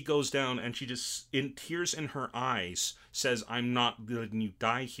 And she goes down and she just, in tears in her eyes, says, I'm not letting you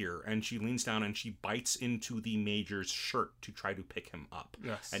die here. And she leans down and she bites into the Major's shirt to try to pick him up.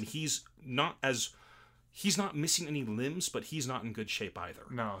 Yes. And he's not missing any limbs, but he's not in good shape either.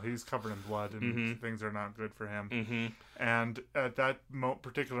 No, he's covered in blood, and mm-hmm. things are not good for him. Mm-hmm. And at that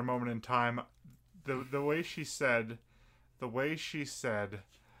particular moment in time, the way she said,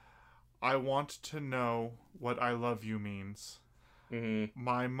 I want to know what I love you means. Mm-hmm.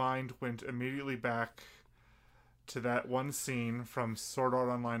 My mind went immediately back to that one scene from Sword Art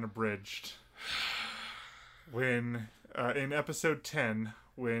Online Abridged, when in episode 10.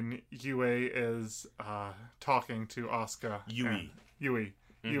 When Yue is talking to Asuka. Yui.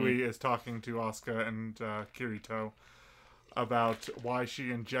 Mm-hmm. Yui is talking to Asuka and Kirito about why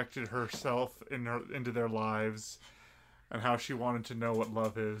she injected herself into their lives and how she wanted to know what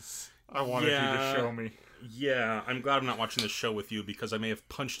love is. I wanted you to show me. Yeah, I'm glad I'm not watching this show with you because I may have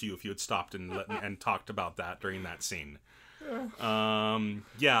punched you if you had stopped and talked about that during that scene.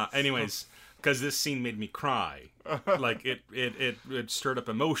 Anyways, because this scene made me cry. Like, it stirred up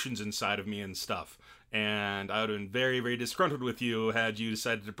emotions inside of me and stuff. And I would have been very, very disgruntled with you had you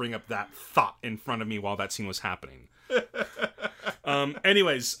decided to bring up that thought in front of me while that scene was happening.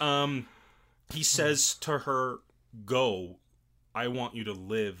 He says to her, go, I want you to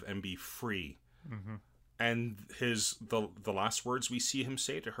live and be free. Mm-hmm. And the last words we see him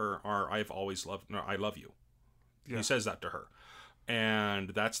say to her are, I love you. Yeah. He says that to her. And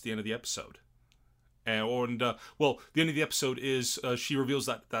that's the end of the episode. The end of the episode is she reveals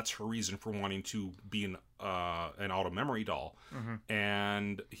that that's her reason for wanting to be an auto memory doll, mm-hmm.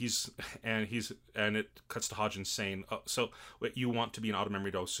 and it cuts to Hodgins saying, "So you want to be an auto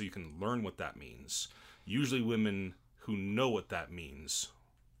memory doll so you can learn what that means? Usually, women who know what that means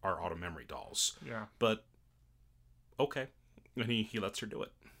are auto memory dolls. Yeah, but okay." And he lets her do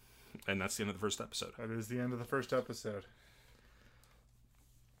it, and that's the end of the first episode. That is the end of the first episode.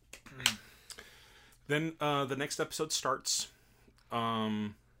 Then the next episode starts.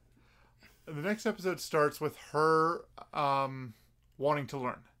 The next episode starts with her wanting to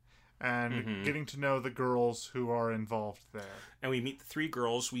learn and mm-hmm. getting to know the girls who are involved there. And we meet the three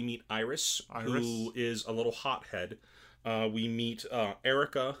girls. We meet Iris, who is a little hothead. We meet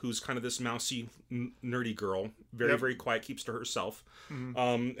Erica, who's kind of this mousy, nerdy girl. Very, very quiet, keeps to herself.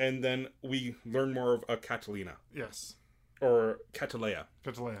 Mm-hmm. And then we learn more of Catalina. Yes. Or Catalea.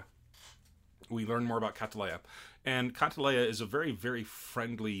 Catalea. We learn more about Catalea. And Catalea is a very, very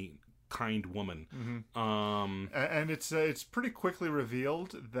friendly, kind woman. Mm-hmm. And it's pretty quickly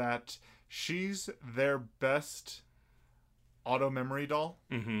revealed that she's their best auto memory doll.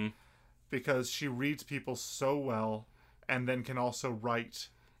 Mm-hmm. Because she reads people so well and then can also write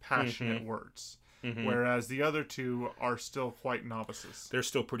passionate mm-hmm. words. Mm-hmm. Whereas the other two are still quite novices. They're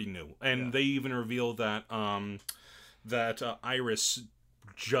still pretty new. And they even reveal that Iris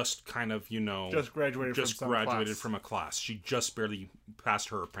just kind of, just graduated from a class. She just barely passed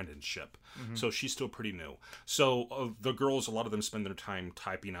her apprenticeship. Mm-hmm. So she's still pretty new. So the girls, a lot of them spend their time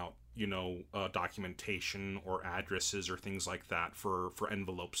typing out documentation or addresses or things like that for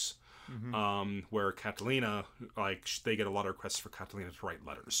envelopes. Where Catalina, like, they get a lot of requests for Catalina to write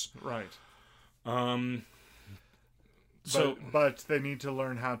letters. Right. So, but they need to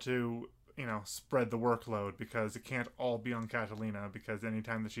learn how to, spread the workload, because it can't all be on Catalina, because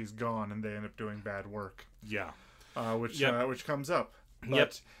anytime that she's gone and they end up doing bad work. Yeah. Which comes up.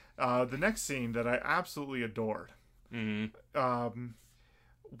 But the next scene that I absolutely adored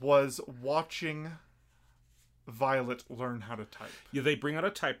was watching Violet learn how to type. Yeah, they bring out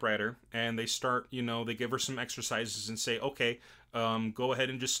a typewriter and they start, they give her some exercises and say, okay, go ahead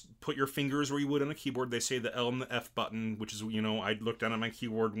and just put your fingers where you would on a keyboard. They say the L and the F button, which is, I looked down at my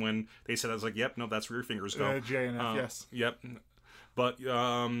keyboard when they said that. I was like, yep, no, that's where your fingers go. J and F, yes. Yep. But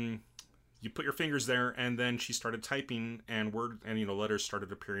you put your fingers there, and then she started typing, and letters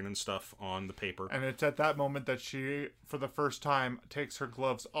started appearing and stuff on the paper. And it's at that moment that she, for the first time, takes her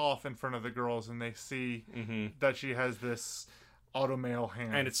gloves off in front of the girls, and they see that she has this automail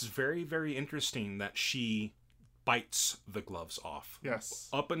hand. And it's very, very interesting that she bites the gloves off. Yes.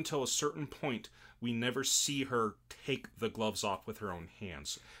 Up until a certain point, we never see her take the gloves off with her own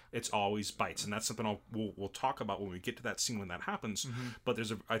hands. It's always bites, and that's something we'll talk about when we get to that scene when that happens. But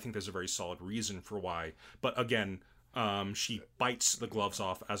I think there's a very solid reason for why. But again, she bites the gloves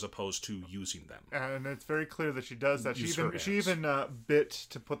off as opposed to using them. And it's very clear that she does that. She even bit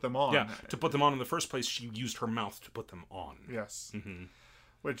to put them on. Yeah, to put them on in the first place, she used her mouth to put them on. Yes.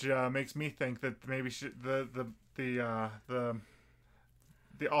 Which makes me think that maybe the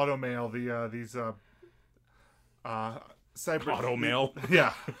automail, these automail.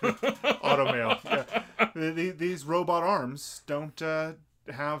 Yeah. Automail. Yeah. These robot arms don't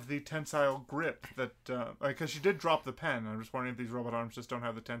have the tensile grip that, because she did drop the pen. I'm just wondering if these robot arms just don't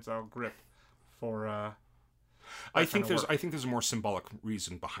have the tensile grip for. I think there's a more symbolic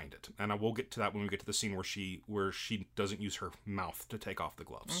reason behind it, and I will get to that when we get to the scene where she doesn't use her mouth to take off the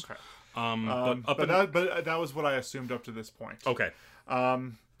gloves. Okay. But that was what I assumed up to this point. Okay.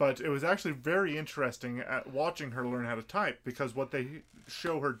 But it was actually very interesting at watching her learn how to type, because what they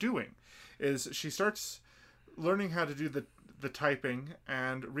show her doing is she starts learning how to do the typing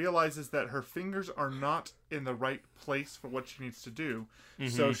and realizes that her fingers are not in the right place for what she needs to do.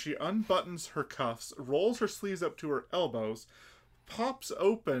 So she unbuttons her cuffs, rolls her sleeves up to her elbows, pops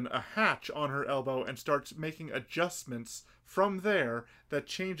open a hatch on her elbow, and starts making adjustments from there that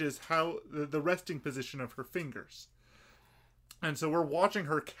changes how the resting position of her fingers. And so we're watching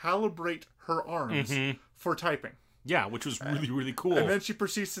her calibrate her arms for typing. Yeah, which was really, really cool. And then she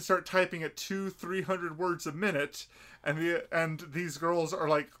proceeds to start typing at 200-300 words a minute, and these girls are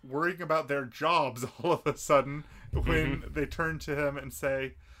like worrying about their jobs all of a sudden when they turn to him and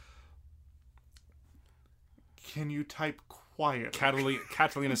say, "Can you type quietly?"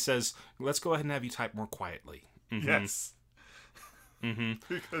 Catalina says, "Let's go ahead and have you type more quietly." Yes.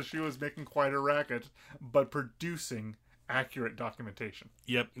 Because she was making quite a racket, but producing accurate documentation.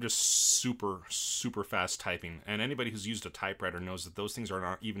 Yep, just super, super fast typing. And anybody who's used a typewriter knows that those things are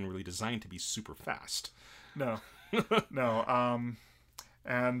not even really designed to be super fast. No. No.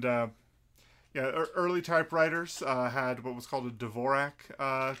 Early typewriters had what was called a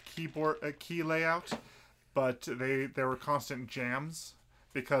Dvorak key layout, but there were constant jams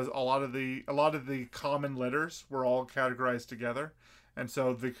because a lot of the common letters were all categorized together. And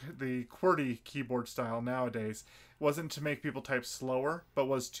so the QWERTY keyboard style nowadays wasn't to make people type slower, but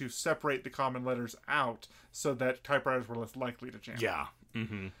was to separate the common letters out so that typewriters were less likely to jam. Yeah.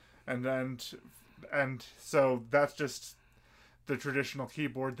 And so that's just the traditional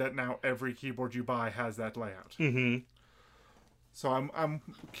keyboard that now every keyboard you buy has that layout. So I'm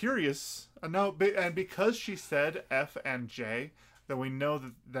curious. And because she said F and J, then we know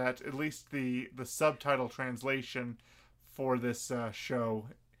that at least the subtitle translation for this show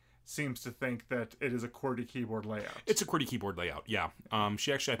seems to think that it is a QWERTY keyboard layout. It's a QWERTY keyboard layout, yeah. I'm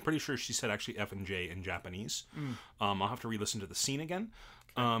pretty sure she said actually F and J in Japanese. I'll have to re-listen to the scene again.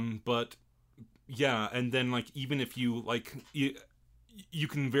 But yeah, and then like even if you like you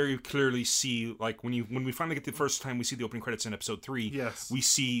can very clearly see like when we finally get the first time we see the opening credits in episode 3, yes, we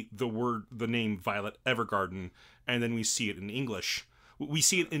see the name Violet Evergarden, and then we see it in English. We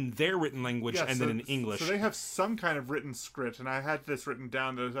see it in their written language and then in English. So they have some kind of written script, and I had this written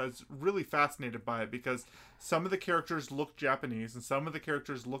down. I was really fascinated by it because some of the characters look Japanese and some of the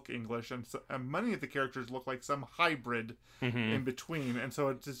characters look English, and many of the characters look like some hybrid in between. And so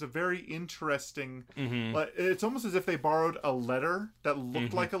it's just a very interesting... It's almost as if they borrowed a letter that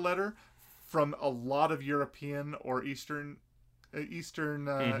looked like a letter from a lot of European or Eastern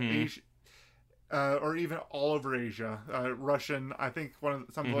or even all over Asia. Russian. I think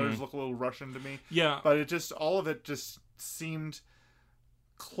some letters look a little Russian to me. Yeah. But all of it just seemed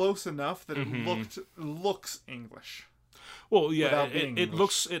close enough that it looks English. Well, yeah, it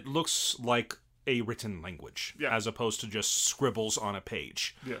looks like a written language, as opposed to just scribbles on a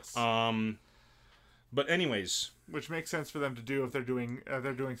page. Yes. But anyways, which makes sense for them to do if they're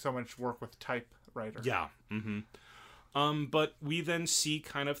doing so much work with typewriter. Yeah. But we then see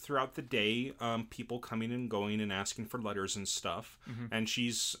kind of throughout the day, people coming and going and asking for letters and stuff. And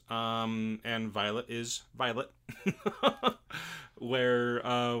she's, and Violet is Violet,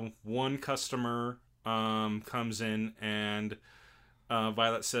 where, one customer, comes in and,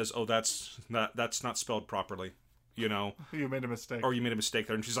 Violet says, "Oh, that's not spelled properly. You know, you made a mistake. Or you made a mistake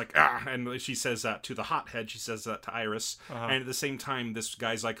there." And she's like, "Ah!" And she says that to the hothead. She says that to Iris. And at the same time, this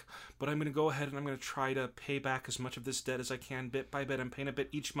guy's like, "But I'm going to go ahead and I'm going to try to pay back as much of this debt as I can, bit by bit. I'm paying a bit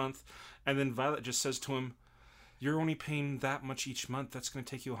each month." And then Violet just says to him, "You're only paying that much each month. That's going to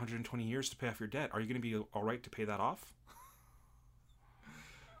take you 120 years to pay off your debt. Are you going to be all right to pay that off?"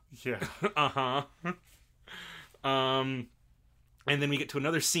 Yeah. And then we get to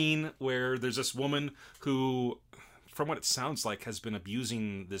another scene where there's this woman who, from what it sounds like, has been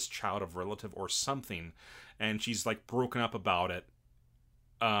abusing this child of relative or something, and she's like broken up about it.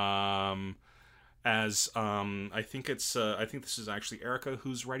 I think this is actually Erica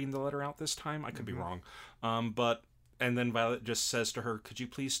who's writing the letter out this time. I could be wrong. And then Violet just says to her, "Could you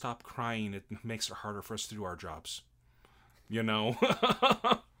please stop crying? It makes it harder for us to do our jobs." You know?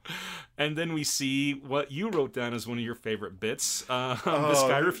 And then we see what you wrote down as one of your favorite bits. This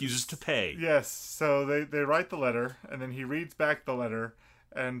guy refuses to pay. Yes, so they write the letter, and then he reads back the letter,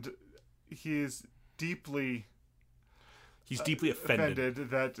 and he's deeply offended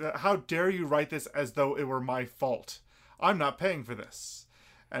that, how dare you write this as though it were my fault? I'm not paying for this.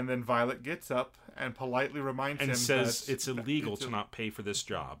 And then Violet gets up and politely reminds him and says it's illegal to not pay for this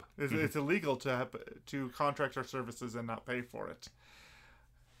job. It's illegal to contract our services and not pay for it.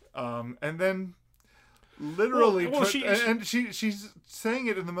 And then literally, she's saying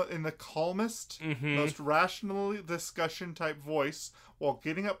it in the calmest, most rational discussion type voice, while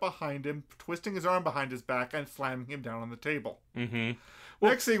getting up behind him, twisting his arm behind his back, and slamming him down on the table.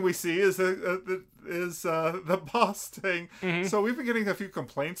 Next thing we see is the boss saying, "So we've been getting a few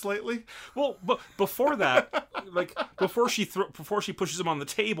complaints lately." Well, but before that, like before she pushes him on the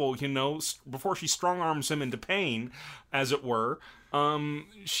table, you know, before she strong arms him into pain, as it were.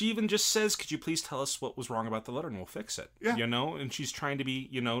 She even just says, "Could you please tell us what was wrong about the letter and we'll fix it?" Yeah. You know, and she's trying to be,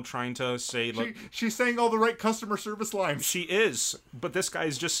 trying to say, look, she's saying all the right customer service lines. She is, but this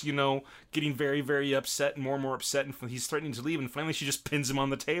guy's just, getting very, very upset and more upset, and he's threatening to leave, and finally she just pins him on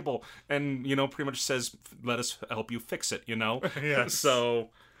the table and, pretty much says, "Let us help you fix it," Yes.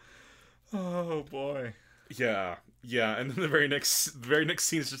 So. Oh, boy. Yeah. And then the very next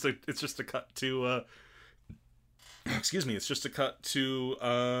scene is just a cut to, excuse me, it's just a cut to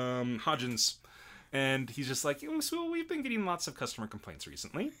Hodgins, and he's just like, "So we've been getting lots of customer complaints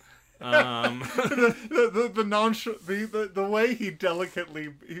recently." The way he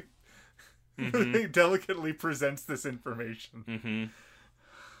delicately he delicately presents this information.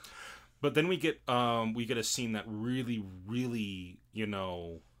 But then we get a scene that really, really,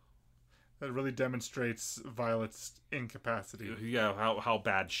 that really demonstrates Violet's incapacity. Yeah, how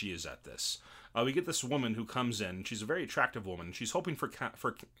bad she is at this. We get this woman who comes in. She's a very attractive woman. She's hoping for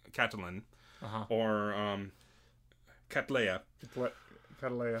Catalin, or Cattleya.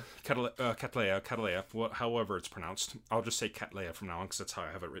 Cattleya, however it's pronounced. I'll just say Cattleya from now on because that's how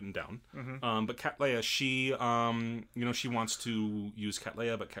I have it written down. But Cattleya, she wants to use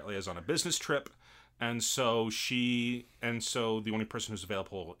Cattleya, but Cattleya's on a business trip. And so the only person who's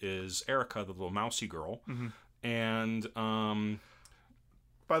available is Erica, the little mousy girl. And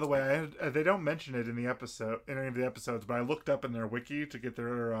by the way, they don't mention it in any of the episodes, but I looked up in their wiki to get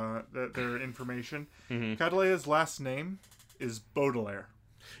their information. Cattleya's last name is Baudelaire.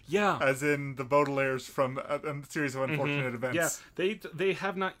 Yeah, as in the Baudelaires from a series of unfortunate events. Yeah, they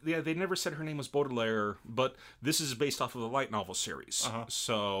have not. Yeah, they never said her name was Baudelaire, but this is based off of the light novel series.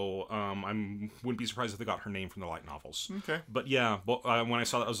 So I wouldn't be surprised if they got her name from the light novels. Okay, but yeah, when I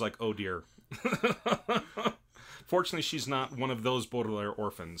saw that, I was like, oh dear. Fortunately, she's not one of those Baudelaire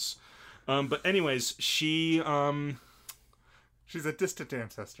orphans. But anyways, she's a distant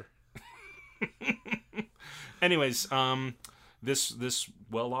ancestor. Anyways, this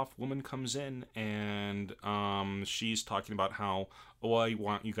well-off woman comes in, and she's talking about how, I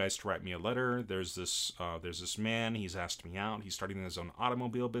want you guys to write me a letter. There's this man. He's asked me out. He's starting his own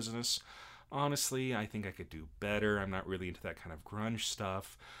automobile business. Honestly, I think I could do better. I'm not really into that kind of grunge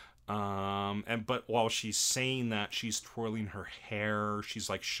stuff. But while she's saying that, she's twirling her hair. She's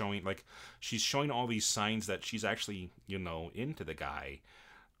like showing all these signs that she's actually, into the guy.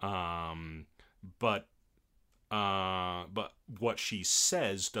 But what she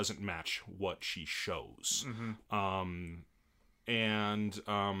says doesn't match what she shows.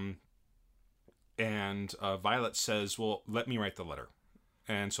 Violet says, "Well, let me write the letter."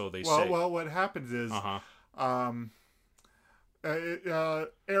 And so they say, "Well, what happens is,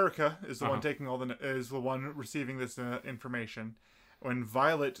 Erica is the one taking is the one receiving this information. When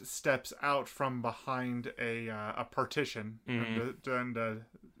Violet steps out from behind a partition and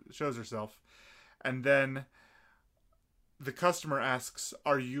shows herself, and then the customer asks,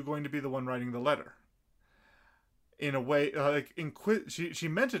 "Are you going to be the one writing the letter?" In a way, she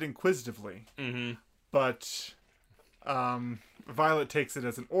meant it inquisitively, but Violet takes it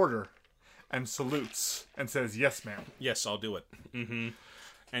as an order and salutes and says, "Yes, ma'am." Yes, I'll do it.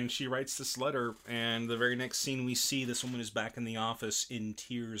 And she writes this letter, and the very next scene we see this woman is back in the office in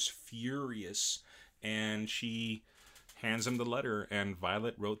tears, furious, and she hands him the letter, and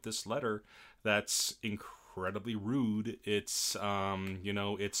Violet wrote this letter that's incredibly rude. It's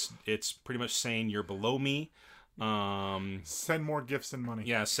it's pretty much saying you're below me. Send more gifts and money.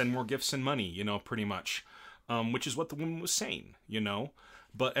 Yeah, send more gifts and money, pretty much. Which is what the woman was saying,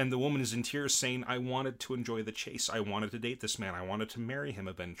 and the woman is in tears saying, "I wanted to enjoy the chase. I wanted to date this man. I wanted to marry him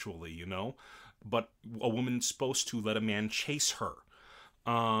eventually, But a woman's supposed to let a man chase her.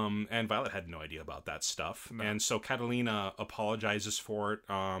 And Violet had no idea about that stuff. No. And so Catalina apologizes for it,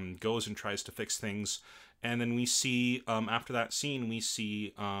 goes and tries to fix things. And then we see, after that scene, we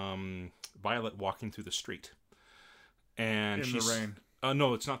see Violet walking through the street. And she's in the rain.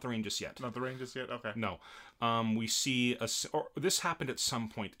 No, it's not the rain just yet. Not the rain just yet? Okay. No. We see this happened at some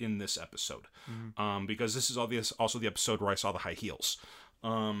point in this episode, because this is also the episode where I saw the high heels.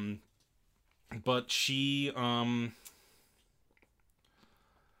 But she, yeah,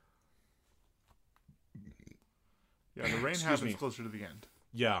 the rain happens closer to the end.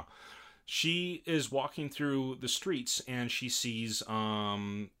 Yeah, she is walking through the streets and she sees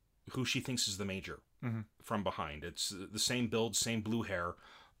who she thinks is the Major from behind. It's the same build, same blue hair.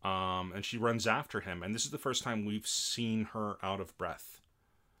 And she runs after him, and this is the first time we've seen her out of breath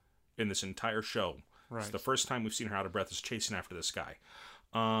in this entire show. Right. It's the first time we've seen her out of breath is chasing after this guy.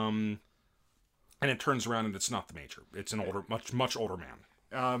 And it turns around and it's not the Major. It's an older, much older man.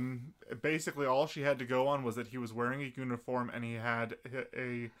 Basically all she had to go on was that he was wearing a uniform and he had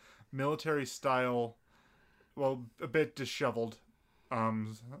a military style, well, a bit disheveled,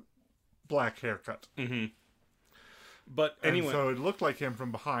 black haircut. But anyway, and so it looked like him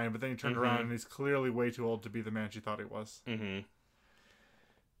from behind, but then he turned around and he's clearly way too old to be the man she thought he was.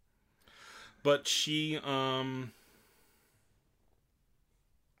 But she, now,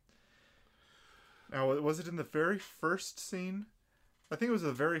 was it in the very first scene? I think it was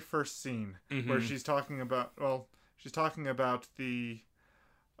the very first scene where she's talking about, the,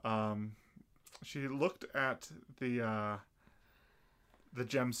 she looked at the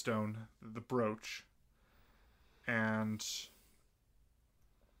gemstone, the brooch, and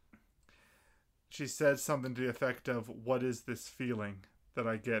she said something to the effect of, "What is this feeling that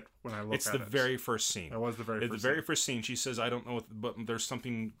I get when I look at it?" It's the very first scene. That was the very first scene. First scene, she says, "I don't know, but there's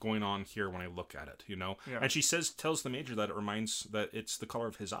something going on here when I look at it, Yeah. And she tells the Major that that it's the color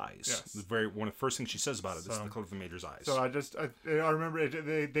of his eyes. Yes. One of the first things she says about it is the color of the Major's eyes. So I remember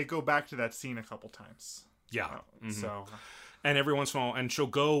they go back to that scene a couple times. Yeah. So. And every once in a while, and she'll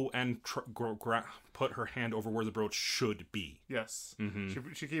go and put her hand over where the brooch should be. Yes.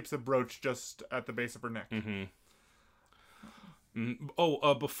 She keeps the brooch just at the base of her neck.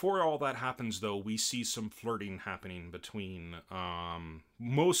 Before all that happens, though, we see some flirting happening between,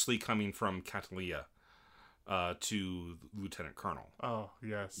 mostly coming from Catalina to Lieutenant Colonel. Oh,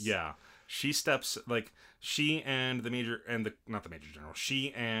 yes. Yeah. She and the Major, not the Major General,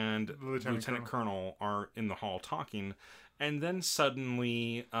 she and the Lieutenant Colonel are in the hall talking. And then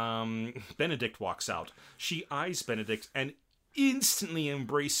suddenly, Benedict walks out. She eyes Benedict and instantly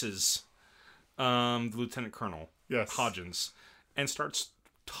embraces the Lieutenant Colonel, Hodgins, and starts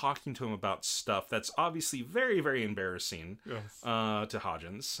talking to him about stuff that's obviously very, very embarrassing to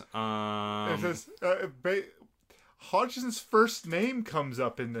Hodgins. Hodgins' first name comes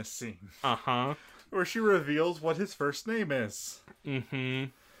up in this scene. Where she reveals what his first name is.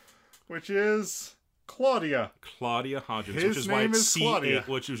 Which is Claudia Hodgins. His name is Claudia.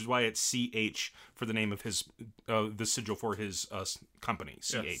 Which is why it's CH for the name of his, the sigil for his company,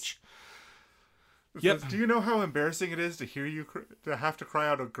 CH. Yes. Yep. Do you know how embarrassing it is to hear you to have to cry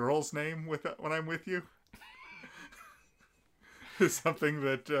out a girl's name when I'm with you? something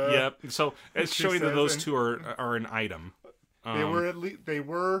that. Yep. So it's showing that those two are an item. They were at least.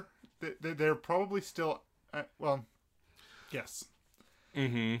 They're probably still. Well, yes.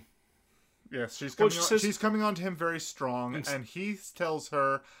 Mm-hmm. Yes, she's coming on to him very strong, and he tells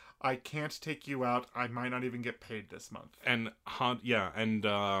her, "I can't take you out. I might not even get paid this month." And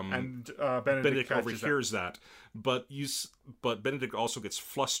Benedict overhears that. But Benedict also gets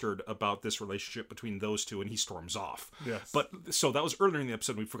flustered about this relationship between those two, and he storms off. Yes. But so that was earlier in the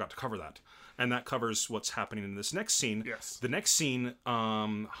episode. We forgot to cover that, and that covers what's happening in this next scene. Yes. The next scene,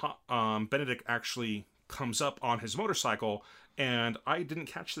 Benedict actually comes up on his motorcycle. And I didn't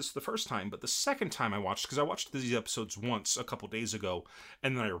catch this the first time, but the second time I watched, because I watched these episodes once a couple days ago,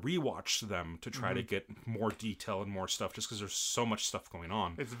 and then I rewatched them to try to get more detail and more stuff, just because there's so much stuff going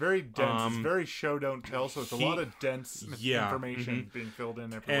on. It's very dense. It's very show don't tell, so it's a lot of dense information being filled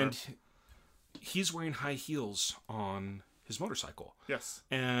in everywhere. And he's wearing high heels on his motorcycle. Yes.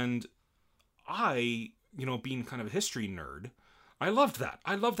 And I, being kind of a history nerd, I loved that.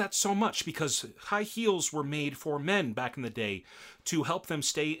 I loved that so much because high heels were made for men back in the day to help them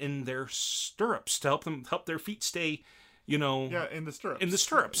stay in their stirrups, to help their feet stay, in the stirrups. In the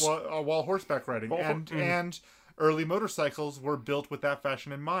stirrups. While horseback riding. And early motorcycles were built with that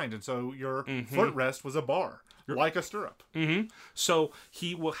fashion in mind. And so your footrest was a bar, like a stirrup. Mm-hmm. So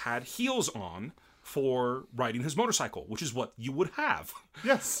he had heels on for riding his motorcycle, which is what you would have.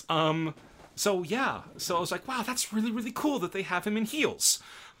 Yes. So I was like, wow, that's really, really cool that they have him in heels.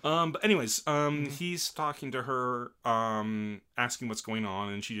 But anyways, he's talking to her, asking what's going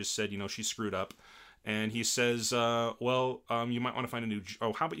on, and she just said, she screwed up. And he says, you might want to find a new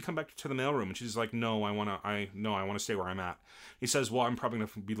how about you come back to the mailroom? And she's like, no, I want to stay where I'm at. He says, well, I'm probably going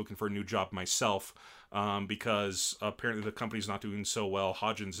to be looking for a new job myself, because apparently the company's not doing so well.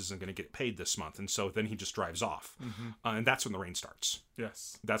 Hodgins isn't going to get paid this month. And so then he just drives off. And that's when the rain starts.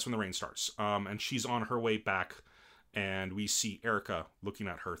 Yes. That's when the rain starts. And she's on her way back, and we see Erica looking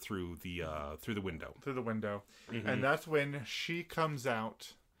at her through the window. Through the window. And that's when she comes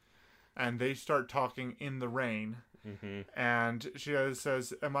out, and they start talking in the rain. And she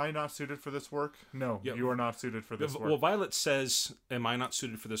says, am I not suited for this work? No, you are not suited for this work. Well, Violet says, am I not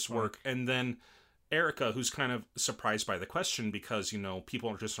suited for this work? And then Erica, who's kind of surprised by the question because,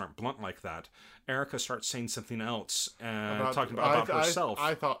 people just aren't blunt like that. Erica starts saying something else and talking about herself.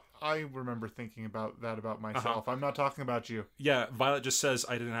 I remember thinking about that about myself. I'm not talking about you. Yeah, Violet just says,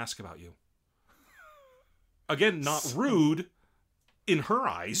 I didn't ask about you. Again, not rude in her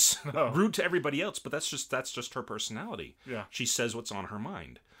eyes, rude to everybody else, but that's just her personality. Yeah. She says what's on her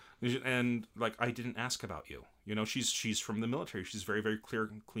mind. And I didn't ask about you. She's from the military. She's very, very clear,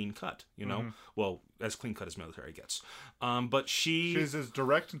 clean cut. Well, as clean cut as military gets. But she's as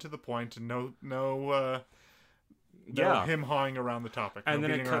direct and to the point, and no him hawing around the topic, and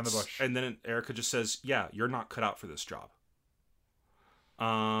then beating around the bush. And then Erica just says, "Yeah, you're not cut out for this job."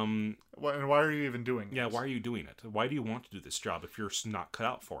 And why are you even doing it? Yeah, why are you doing it? Why do you want to do this job if you're not cut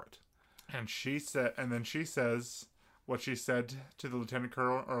out for it? And she says what she said to the lieutenant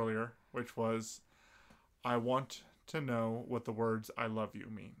colonel earlier, which was, I want to know what the words I love you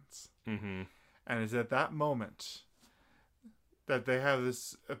means. And it's at that moment that they have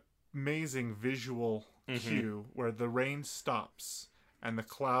this amazing visual cue where the rain stops and the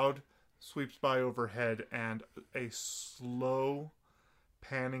cloud sweeps by overhead and a slow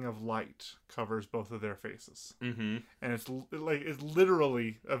panning of light covers both of their faces. And it's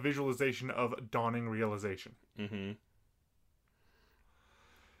literally a visualization of dawning realization.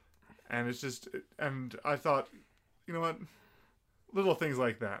 And it's just, and I thought, you know what? Little things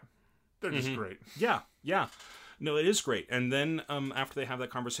like that, they're just great. Yeah. No, it is great. And then after they have that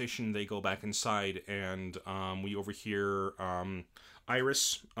conversation, they go back inside, and we overhear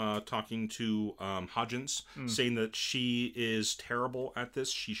Iris talking to Hodgins, saying that she is terrible at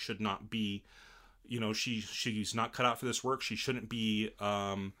this. She should not be, she's not cut out for this work. She shouldn't be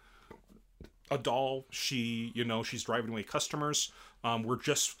a doll. She's driving away customers. We're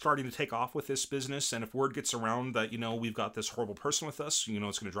just starting to take off with this business, and if word gets around that we've got this horrible person with us,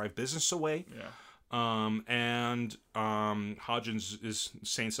 it's going to drive business away. And Hodgins is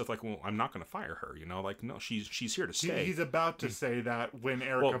saying stuff like, well, I'm not going to fire her, no, she's here to stay. He's about to say that when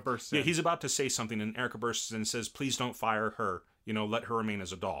Erica bursts in. Yeah, he's about to say something, and Erica bursts in and says, please don't fire her, let her remain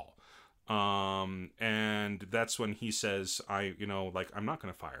as a doll. And that's when he says, I'm not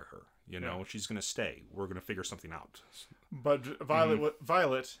going to fire her, she's going to stay. We're going to figure something out. But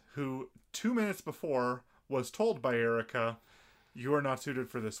Violet, who 2 minutes before was told by Erica, you are not suited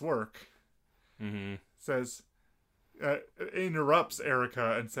for this work, says, interrupts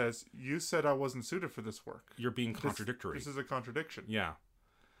Erica and says, "You said I wasn't suited for this work. You're being contradictory. This is a contradiction." Yeah.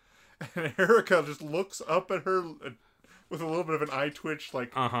 And Erica just looks up at her with a little bit of an eye twitch,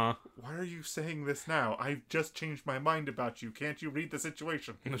 like, "Uh-huh. Why are you saying this now? I've just changed my mind about you. Can't you read the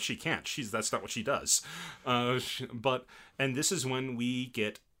situation?" No, she can't. That's not what she does. And this is when we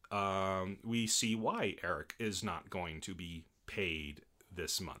get, we see why Eric is not going to be paid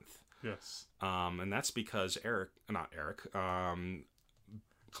this month. Yes. And that's because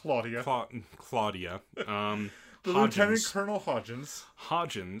Claudia. Claudia. The Lieutenant Colonel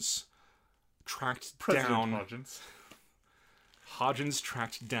Hodgins tracked President down... Hodgins. Hodgins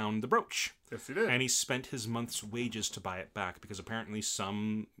tracked down the brooch. Yes, he did. And he spent his month's wages to buy it back because apparently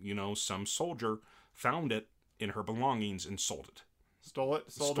some soldier found it in her belongings and sold it. Stole it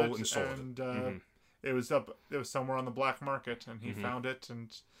and sold it. It was somewhere on the black market, and he found it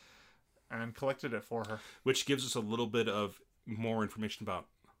and collected it for her. Which gives us a little bit of more information about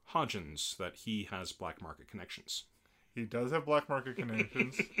Hodgins, that he has black market connections. He does have black market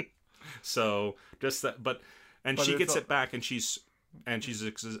connections. So just that, but she gets it back, and she's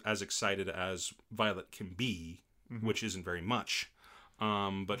as excited as Violet can be, which isn't very much.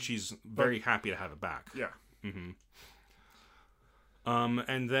 But she's very happy to have it back. Yeah.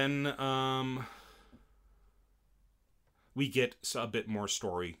 And then we get a bit more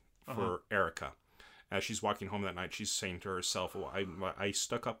story for Erica. As she's walking home that night, she's saying to herself, "Well, I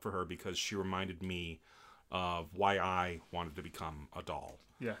stuck up for her because she reminded me of why I wanted to become a doll."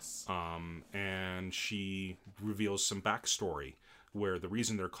 Yes. And she reveals some backstory where the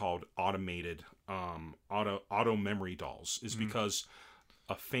reason they're called automated auto memory dolls is because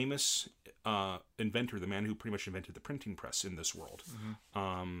a famous inventor, the man who pretty much invented the printing press in this world,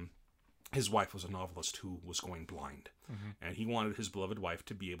 his wife was a novelist who was going blind, and he wanted his beloved wife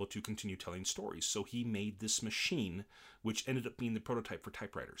to be able to continue telling stories. So he made this machine, which ended up being the prototype for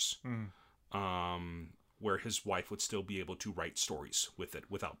typewriters, where his wife would still be able to write stories with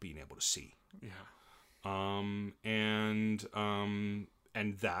it without being able to see. Yeah. And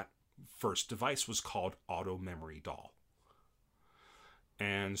that first device was called Auto Memory Doll.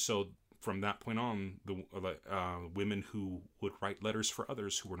 And so from that point on, the women who would write letters for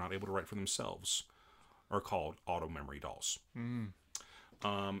others who were not able to write for themselves are called Auto Memory Dolls.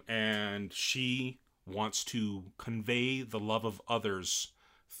 And she wants to convey the love of others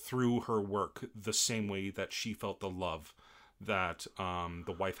through her work the same way that she felt the love that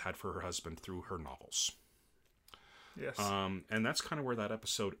the wife had for her husband through her novels. Yes. And that's kind of where that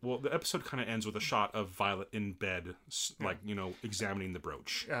episode... Well, the episode kind of ends with a shot of Violet in bed, examining the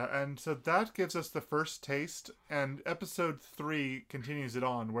brooch. Yeah, and so that gives us the first taste, and episode 3 continues it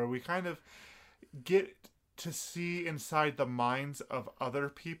on, where we kind of get to see inside the minds of other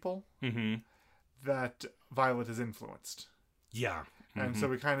people that Violet has influenced. Yeah. And so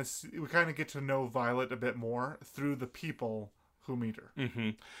we kind of get to know Violet a bit more through the people who meet her.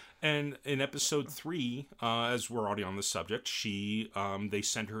 And in episode 3, as we're already on the subject, they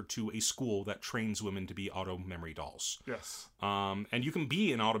send her to a school that trains women to be auto memory dolls. Yes. And you can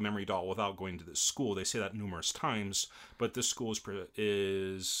be an auto memory doll without going to this school. They say that numerous times, but this school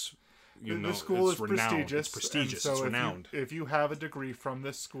is the school is renowned. Prestigious. It's prestigious. So it's renowned. If you have a degree from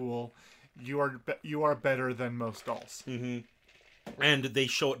this school, you are better than most dolls. And they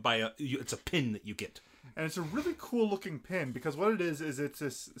show it by it's a pin that you get. And it's a really cool looking pin, because what it is it's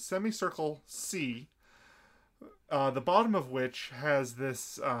this semicircle C, the bottom of which has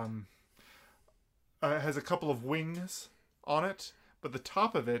this has a couple of wings on it, but the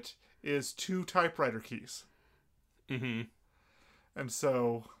top of it is 2 typewriter keys. And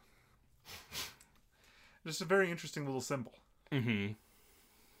so, just a very interesting little symbol.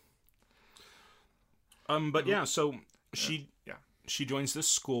 But yeah, so she joins this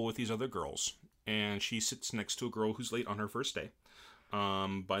school with these other girls, and she sits next to a girl who's late on her first day,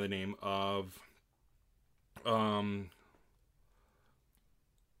 by the name of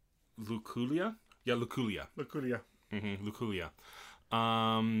Luculia? Yeah, Luculia. Luculia.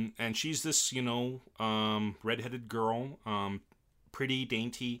 And she's this, redheaded girl, pretty,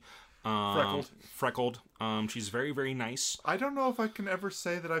 dainty, freckled. She's very, very nice. I don't know if I can ever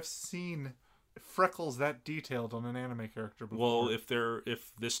say that I've seen freckles that detailed on an anime character before. Well,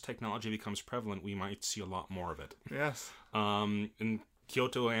 if this technology becomes prevalent, we might see a lot more of it. Yes. And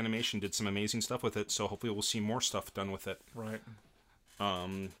Kyoto Animation did some amazing stuff with it, so hopefully we'll see more stuff done with it. Right.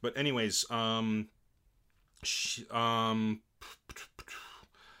 But anyways,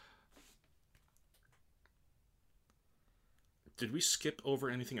 did we skip over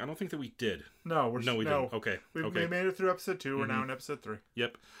anything? I don't think that we did. No, we didn't. Okay. We made it through episode 2. We're now in episode 3.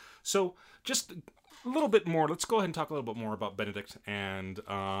 Yep. So just a little bit more. Let's go ahead and talk a little bit more about Benedict and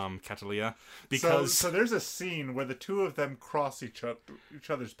Catalia, because so there's a scene where the two of them cross each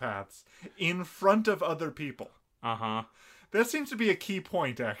other's paths in front of other people. That seems to be a key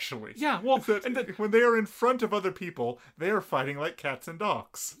point, actually. Yeah, well, when they are in front of other people, they are fighting like cats and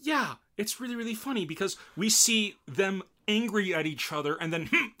dogs. Yeah, it's really, really funny because we see them angry at each other and then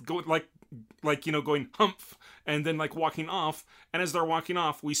go going humph, and then like walking off. And as they're walking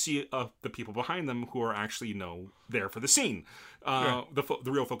off, we see the people behind them who are actually there for the scene, the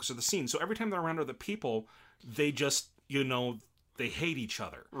real focus of the scene. So every time they're around other people, they just they hate each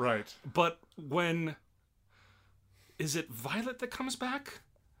other. Right. But when is it Violet that comes back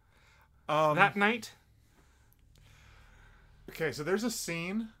that night? Okay, so there's a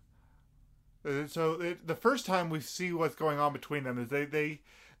scene. The first time we see what's going on between them is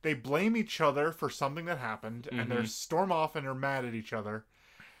they blame each other for something that happened, and they storm off and are mad at each other.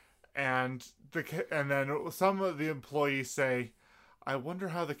 And then some of the employees say, "I wonder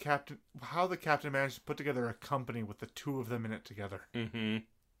how the captain managed to put together a company with the two of them in it together."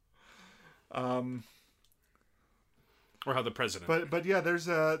 Or how the president. But yeah, there's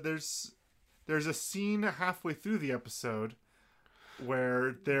a scene halfway through the episode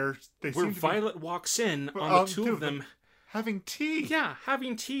where Violet walks in on the two of them having tea. Yeah,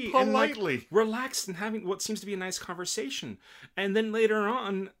 having tea politely, and relaxed and having what seems to be a nice conversation. And then later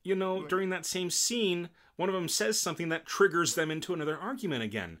on, during that same scene, one of them says something that triggers them into another argument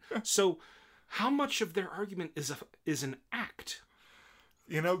again. So, how much of their argument is an act?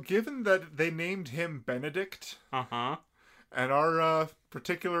 Given that they named him Benedict, and our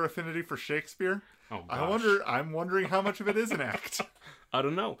particular affinity for Shakespeare, I'm wondering how much of it is an act. I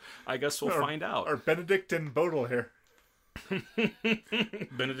don't know. I guess we'll find out. Or Benedict and Baudelaire.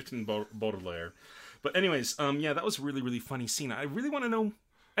 Benedict and Baudelaire. But anyways, that was a really, really funny scene. I really want to know.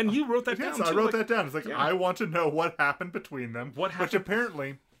 And you wrote that down, too. I wrote that down. It's like, I want to know what happened between them. What happened? Which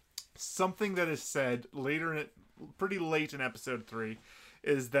apparently, something that is said pretty late in episode 3,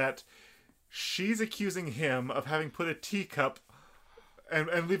 is that she's accusing him of having put a teacup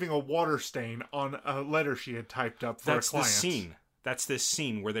and leaving a water stain on a letter she had typed up for a client. That's this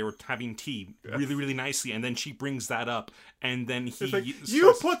scene where they were having tea really, really nicely, and then she brings that up, and then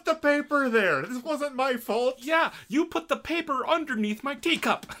you put the paper there! This wasn't my fault! Yeah, you put the paper underneath my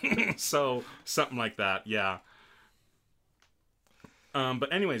teacup! So, something like that, yeah.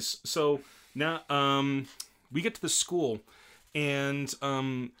 But anyways, so now we get to the school, and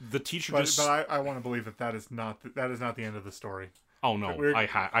the teacher But I want to believe that is not the end of the story. Oh no,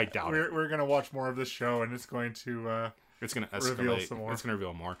 I doubt it. We're gonna watch more of this show, and it's going to it's gonna escalate. Reveal some more. It's gonna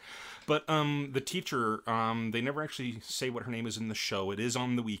reveal more. But the teacher, they never actually say what her name is in the show. It is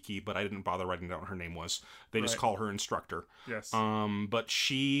on the wiki, but I didn't bother writing down what her name was. They just call her instructor. Yes. But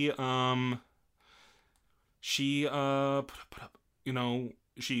she put up,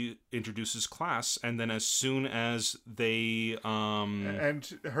 she introduces class, and then as soon as they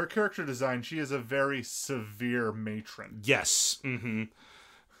and her character design, she is a very severe matron. Yes.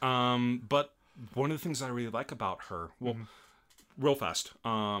 But one of the things I really like about her, real fast,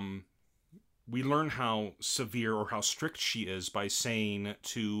 we learn how severe or how strict she is by saying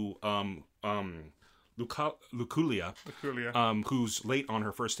to Luculia, who's late on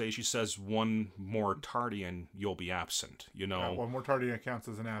her first day, she says, "One more tardy and you'll be absent." One more tardy counts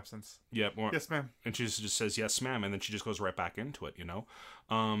as an absence. Yeah. Yes, ma'am. And she just says, "Yes, ma'am," and then she just goes right back into it.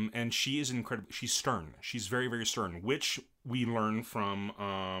 And she is incredible. She's stern. She's very, very stern, which we learn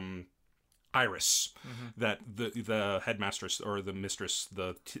from Iris, that the headmistress or the mistress,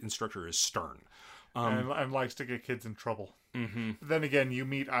 the instructor, is stern. And likes to get kids in trouble. Then again, you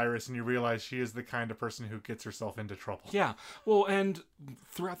meet Iris and you realize she is the kind of person who gets herself into trouble. Yeah. Well, and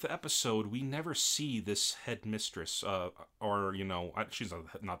throughout the episode, we never see this headmistress, or, she's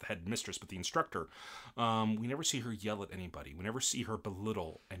not the headmistress, but the instructor. We never see her yell at anybody. We never see her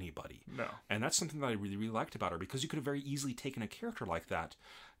belittle anybody. No. And that's something that I really, really liked about her, because you could have very easily taken a character like that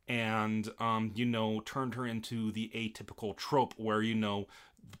and, turned her into the atypical trope where,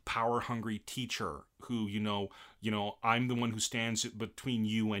 the power-hungry teacher who, I'm the one who stands between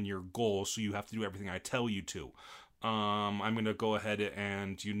you and your goal, so you have to do everything I tell you to. I'm going to go ahead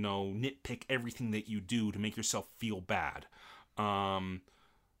and, nitpick everything that you do to make yourself feel bad.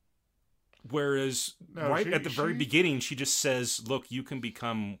 Whereas, at the very beginning, she just says, "Look, you can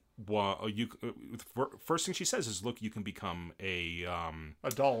become." First thing she says is, "Look, you can become a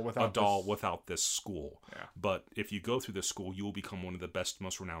doll without this school. Yeah. But if you go through this school, you will become one of the best,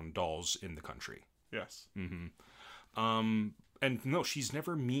 most renowned dolls in the country." Yes. And no, she's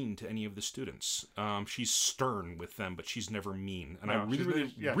never mean to any of the students. She's stern with them, but she's never mean. And I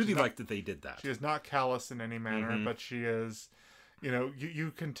really like that they did that. She is not callous in any manner, but she is,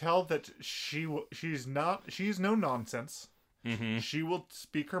 you can tell that she's no nonsense. Mm-hmm. She will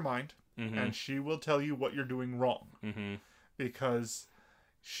speak her mind, and she will tell you what you're doing wrong. Mm-hmm. Because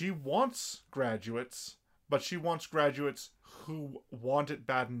she wants graduates, but she wants graduates who want it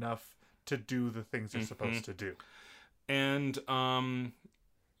bad enough to do the things they're supposed to do. And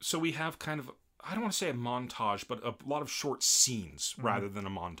so we have kind of, I don't want to say a montage, but a lot of short scenes rather than a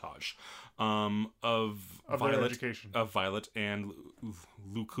montage of Violet and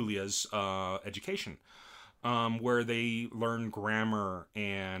Luculia's education, where they learn grammar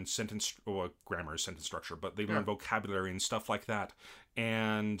and grammar is sentence structure, but they learn vocabulary and stuff like that.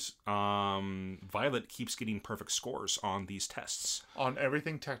 And Violet keeps getting perfect scores on these tests. On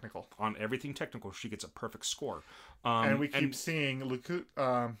everything technical. She gets a perfect score. And we keep seeing Luculia's.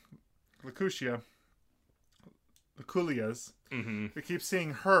 Mm-hmm. We keep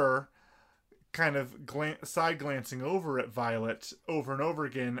seeing her kind of side glancing over at Violet over and over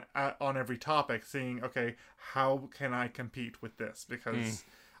again on every topic, seeing, okay, how can I compete with this? Because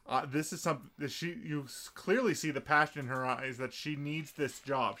this is something that you clearly see the passion in her eyes that she needs this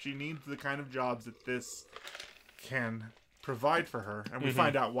job. She needs the kind of jobs that this can provide for her, and we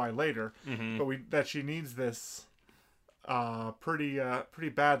find out why later. But that she needs this pretty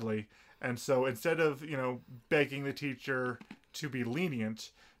badly, and so instead of begging the teacher to be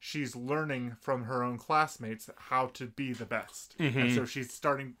lenient, she's learning from her own classmates how to be the best, and so she's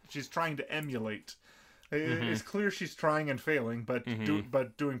trying to emulate. It's clear she's trying and failing, but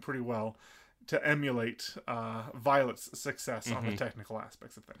doing pretty well to emulate Violet's success on the technical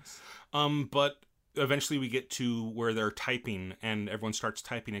aspects of things. But eventually we get to where they're typing, and everyone starts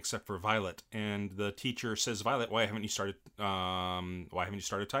typing except for Violet. And the teacher says, "Violet, why haven't you started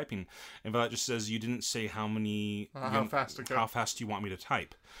typing?" And Violet just says, "You didn't say how fast you want me to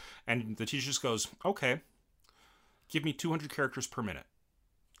type." And the teacher just goes, "Okay, give me 200 characters per minute."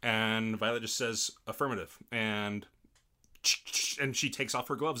 And Violet just says, "Affirmative." And she takes off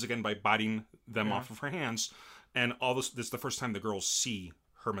her gloves again by biting them off of her hands. And all this is the first time the girls see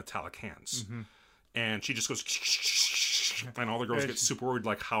her metallic hands. And she just goes, and all the girls get super worried,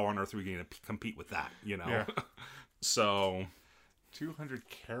 like, how on earth are we going to compete with that, Yeah. So 200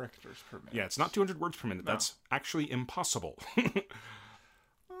 characters per minute. Yeah, it's not 200 words per minute. No. That's actually impossible.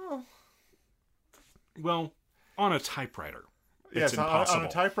 Well, on a typewriter. It's impossible. On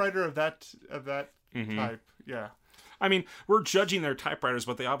a typewriter of that type, yeah. I mean, we're judging their typewriters,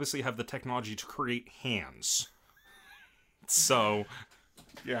 but they obviously have the technology to create hands. So,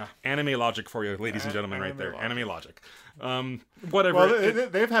 yeah. Anime logic for you, ladies and gentlemen, right there. Anime logic. Whatever. Well,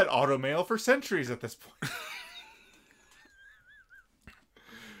 they've had automail for centuries at this point.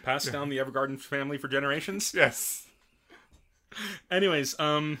 Passed down the Evergarden family for generations? Yes. Anyways,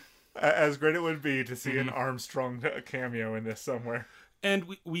 as great it would be to see an Armstrong cameo in this somewhere. And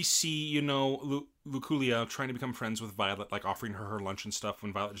we see, Luculia trying to become friends with Violet, like offering her lunch and stuff,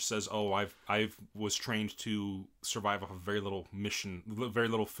 when Violet just says, "Oh, I was trained to survive off of very little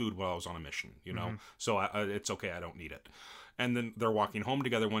food while I was on a mission, so it's okay, I don't need it." And then they're walking home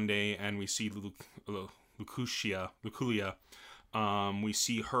together one day, and we see Luculia. We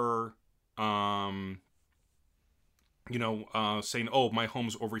see her, saying, "Oh, my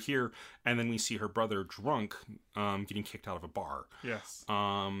home's over here," and then we see her brother drunk, getting kicked out of a bar. Yes.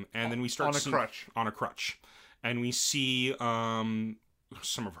 And then we start on a crutch, and we see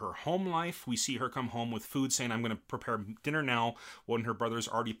some of her home life. We see her come home with food, saying, "I'm going to prepare dinner now," when her brother's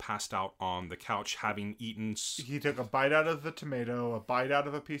already passed out on the couch, having eaten. He took a bite out of the tomato, a bite out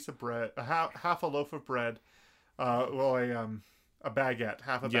of a piece of bread, half a loaf of bread, a baguette,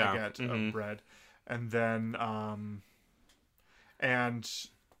 half a baguette of bread, and then and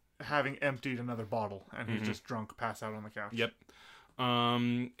having emptied another bottle, and he's just drunk, pass out on the couch. Yep.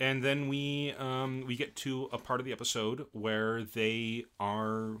 And then we get to a part of the episode where they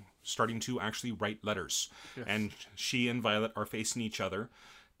are starting to actually write letters. Yes. And she and Violet are facing each other,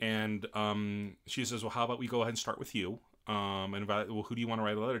 and she says, "Well, how about we go ahead and start with you?" And Violet, "Well, who do you want to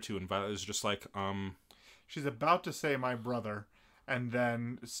write a letter to?" And Violet is just like, she's about to say my brother, and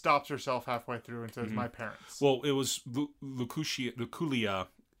then stops herself halfway through and says, "My parents." Well, it was Luculia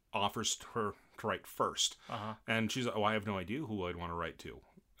offers her to write first. And she's like, "Oh, I have no idea who I'd want to write to."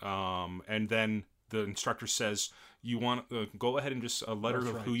 And then the instructor says, "You want go ahead and just a letter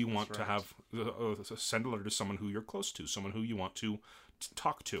of who you want to have, send a letter to someone who you're close to, someone who you want to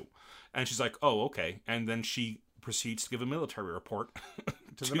talk to." And she's like, "Oh, okay." And then she proceeds to give a military report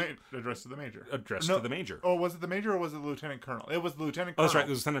addressed to the major. To the major. Oh, was it the major or was it the lieutenant colonel? It was the lieutenant Oh, colonel. that's right.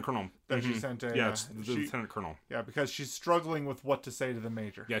 The lieutenant colonel. That she sent a... Yeah, it's the lieutenant colonel. Yeah, because she's struggling with what to say to the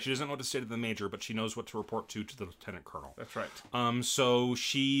major. Yeah, she doesn't know what to say to the major, but she knows what to report to the lieutenant colonel. That's right. So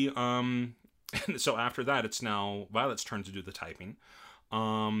she... so after that, it's now Violet's turn to do the typing.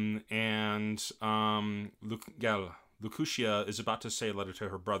 Lucutia is about to say a letter to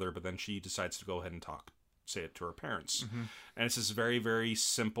her brother, but then she decides to go ahead and say it to her parents. Mm-hmm. And it's this very, very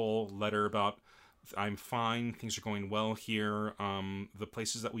simple letter about, I'm fine, things are going well here. The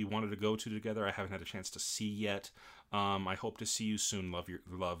places that we wanted to go to together, I haven't had a chance to see yet. I hope to see you soon. Love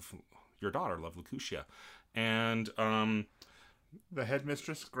your daughter, love Lucutia. And the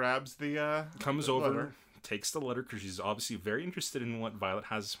headmistress grabs the comes the over, letter. Takes the letter because she's obviously very interested in what Violet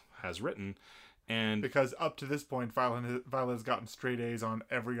has written. And because up to this point, Violet has gotten straight A's on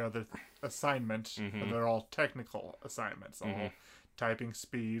every other assignment. Mm-hmm. They're all technical assignments, all typing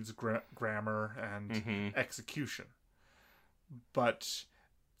speeds, grammar, and execution. But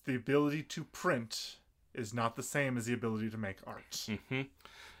the ability to print is not the same as the ability to make art. Mm-hmm.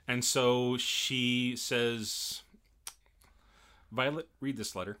 And so she says, Violet, read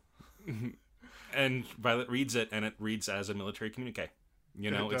this letter. And Violet reads it, and it reads as a military communique.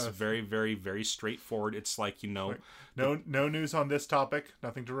 It's very, very, very straightforward. It's like, no news on this topic.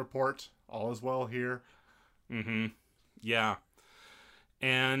 Nothing to report. All is well here. Mm-hmm. Yeah.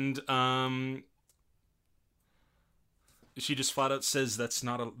 And she just flat out says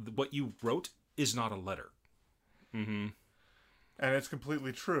what you wrote is not a letter. Mm-hmm. And it's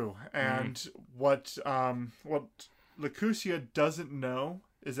completely true. And what Lucutia doesn't know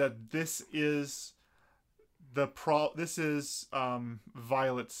is that this is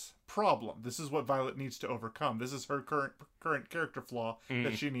Violet's problem. This is what Violet needs to overcome. This is her current character flaw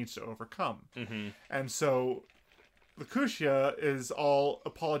that she needs to overcome. Mm-hmm. And so Lucutia is all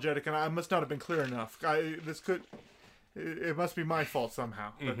apologetic, and I must not have been clear enough. It must be my fault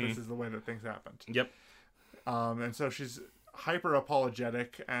somehow that this is the way that things happened. Yep. And so she's hyper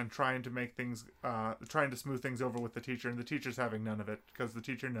apologetic and trying to smooth things over with the teacher, and the teacher's having none of it because the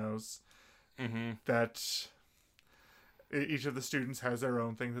teacher knows that each of the students has their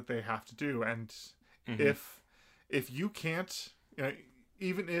own thing that they have to do, and if you can't,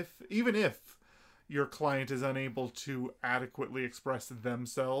 even if your client is unable to adequately express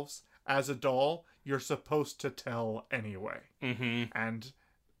themselves as a doll, you're supposed to tell anyway. And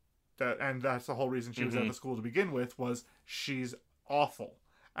that's the whole reason she was at the school to begin with, was she's awful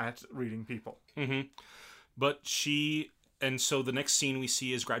at reading people. But so the next scene we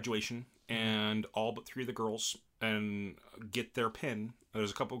see is graduation, and all but 3 of the girls get their pin.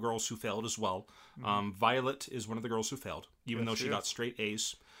 There's a couple of girls who failed as well. Violet is one of the girls who failed, even though she got straight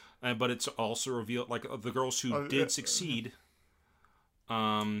A's. But it's also revealed, like, of the girls who did succeed.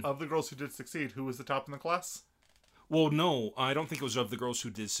 Of the girls who did succeed, who was the top in the class? Well, no, I don't think it was of the girls who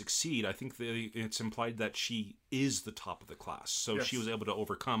did succeed. I think it's implied that she is the top of the class. So she was able to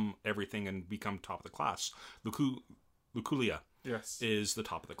overcome everything and become top of the class. Luculia is the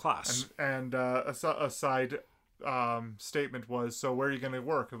top of the class. And a side statement was, so where are you going to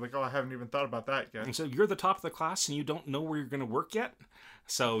work? I'm like, I haven't even thought about that yet. And so you're the top of the class and you don't know where you're going to work yet?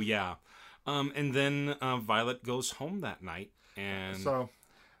 So, yeah. And then Violet goes home that night. And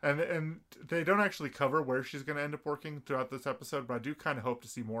they don't actually cover where she's going to end up working throughout this episode, but I do kind of hope to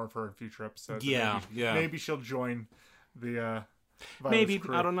see more of her in future episodes. Maybe she'll join the Maybe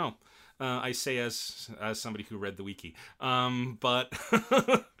crew. I don't know. I say as somebody who read the wiki, but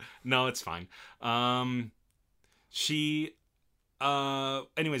no, it's fine. Anyways,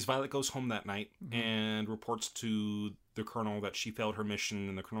 Violet goes home that night and reports to the colonel that she failed her mission,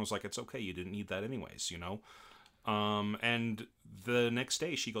 and the colonel's like, "It's okay, you didn't need that anyways, And the next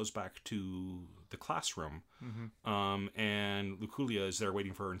day, she goes back to the classroom, and Luculia is there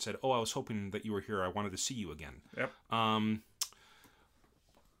waiting for her and said, "Oh, I was hoping that you were here. I wanted to see you again." Yep.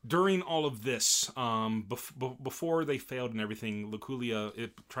 During all of this, before they failed and everything,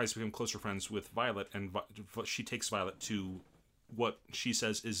 Luculia tries to become closer friends with Violet, and she takes Violet to what she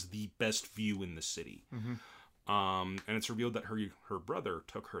says is the best view in the city. And it's revealed that her brother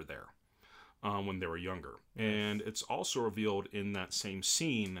took her there. When they were younger. And it's also revealed in that same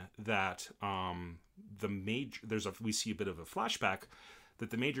scene that we see a bit of a flashback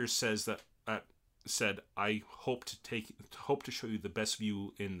that the major says said, "I hope to show you the best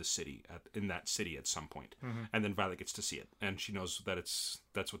view in the city in that city at some point." And then Violet gets to see it, and she knows that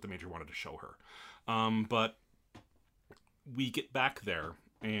that's what the major wanted to show her. But we get back there,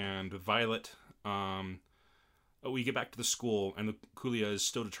 and Violet. We get back to the school, and Luculia is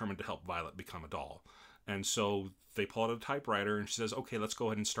still determined to help Violet become a doll. And so they pull out a typewriter, and she says, "Okay, let's go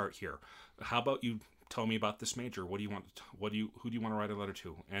ahead and start here. How about you tell me about this major? Who do you want to write a letter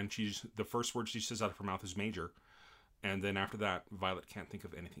to?" And the first word she says out of her mouth is major. And then after that, Violet can't think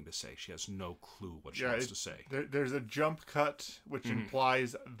of anything to say. She has no clue what she wants to say. There's a jump cut, which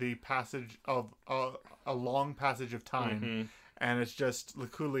implies the passage of a long passage of time. And it's just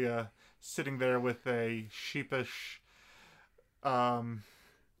Luculia sitting there with a sheepish,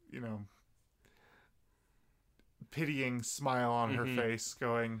 pitying smile on her face,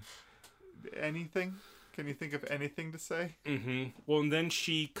 going, "Anything? Can you think of anything to say?" Well, and then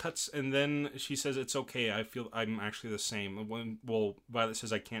she cuts, and then she says, "It's okay. I feel I'm actually the same." Violet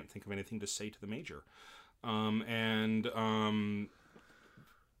says, "I can't think of anything to say to the major,"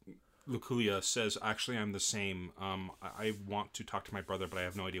 Luculia says, "Actually, I'm the same. I want to talk to my brother, but I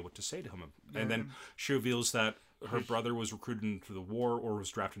have no idea what to say to him." And then she reveals that her brother was recruited into the war, or was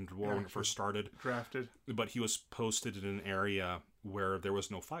drafted into the war when it first started. But he was posted in an area where there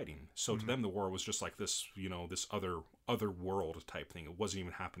was no fighting. So to them, the war was just like this, this other world type thing. It wasn't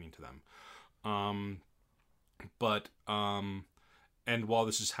even happening to them. And while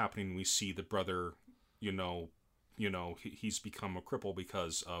this is happening, we see the brother, he's become a cripple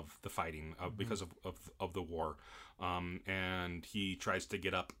because of the fighting, because of the war. And he tries to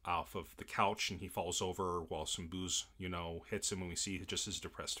get up off of the couch, and he falls over while some booze, hits him, and we see just his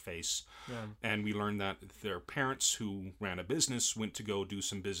depressed face. Yeah. And we learn that their parents, who ran a business, went to go do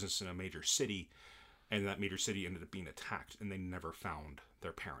some business in a major city, and that major city ended up being attacked, and they never found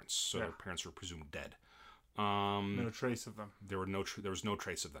their parents. So their parents were presumed dead. No trace of them. There was no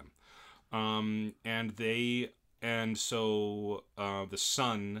trace of them. And so the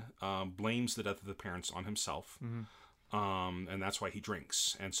son blames the death of the parents on himself, and that's why he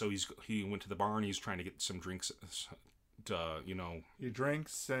drinks. And so he went to the bar, and he's trying to get some drinks. He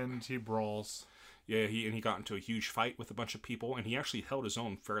drinks and he brawls. Yeah, he got into a huge fight with a bunch of people, and he actually held his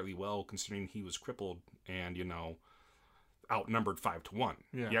own fairly well, considering he was crippled and outnumbered 5-1.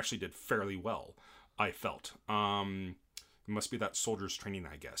 Yeah. He actually did fairly well, I felt. It must be that soldier's training,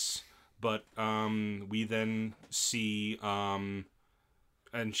 I guess. But we then see, and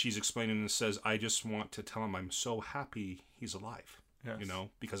she's explaining and says, "I just want to tell him I'm so happy he's alive,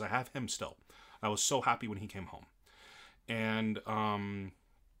 because I have him still. I was so happy when he came home." And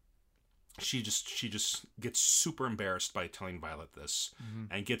she just gets super embarrassed by telling Violet this,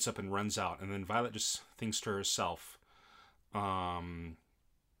 and gets up and runs out. And then Violet just thinks to herself, Violet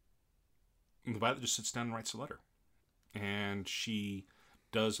just sits down and writes a letter. And she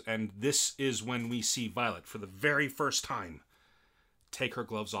does, and this is when we see Violet for the very first time take her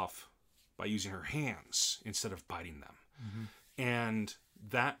gloves off by using her hands instead of biting them. And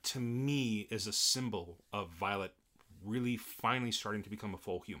that, to me, is a symbol of Violet really finally starting to become a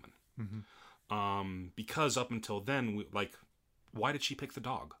full human. Because up until then, why did she pick the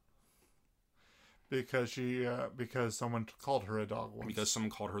dog? Because someone called her a dog once. Because someone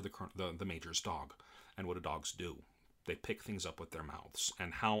called her the major's dog. And what do dogs do? They pick things up with their mouths.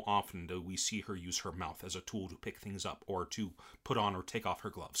 And how often do we see her use her mouth as a tool to pick things up, or to put on or take off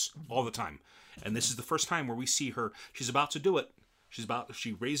her gloves? All the time. And this is the first time where we see her, she's about to do it.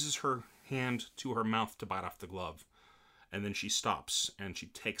 She raises her hand to her mouth to bite off the glove. And then she stops, and she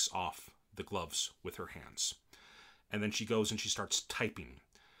takes off the gloves with her hands. And then she goes and she starts typing.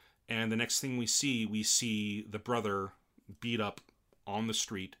 And the next thing we see the brother beat up on the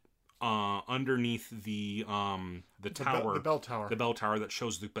street, underneath the tower, the bell tower that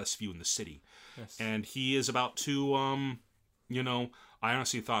shows the best view in the city. Yes. And he is about to, I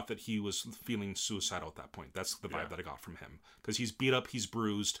honestly thought that he was feeling suicidal at that point. That's the vibe that I got from him, because he's beat up, he's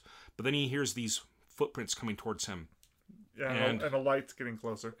bruised, but then he hears these footprints coming towards him. Yeah, and a light's getting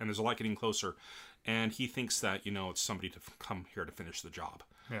closer. And there's a light getting closer, and he thinks that it's somebody to come here to finish the job.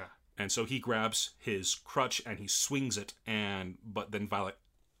 Yeah. And so he grabs his crutch and he swings it, but then Violet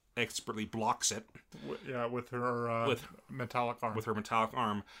expertly blocks it. With her metallic arm. With her metallic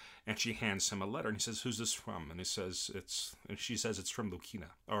arm, and she hands him a letter, and he says, "Who's this from?" And she says it's from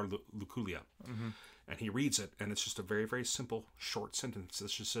Luculia. And he reads it, and it's just a very, very simple, short sentence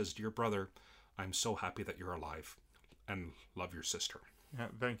that just says, "Dear brother, I'm so happy that you're alive, and love your sister." Yeah,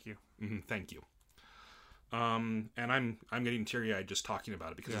 thank you. Thank you. And I'm getting teary-eyed just talking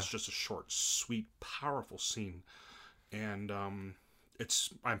about it, because it's just a short, sweet, powerful scene, and I'm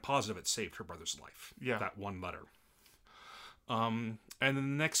positive it saved her brother's life. Yeah, that one letter. And then the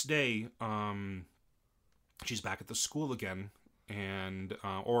next day, she's back at the school again, and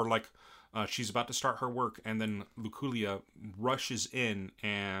she's about to start her work, and then Luculia rushes in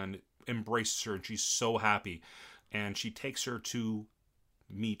and embraces her, and she's so happy, and she takes her to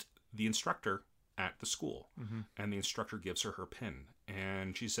meet the instructor at the school, and the instructor gives her pin,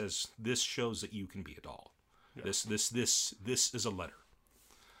 and she says, "This shows that you can be a doll. Yeah. This is a letter."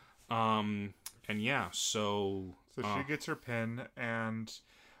 And yeah, so she gets her pin, and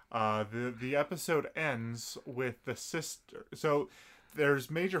the episode ends with the sister. So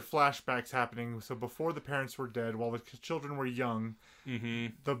there's major flashbacks happening. So before the parents were dead, while the children were young,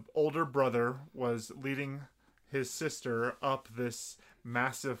 the older brother was leading his sister up this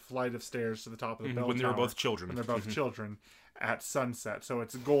massive flight of stairs to the top of the bell when tower. they were both children. When they're both children at sunset. So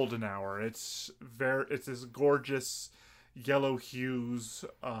it's golden hour. It's this gorgeous yellow hues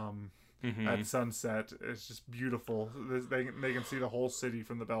at sunset. It's just beautiful. They can see the whole city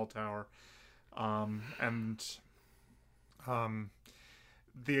from the bell tower.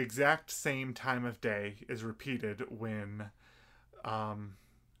 The exact same time of day is repeated when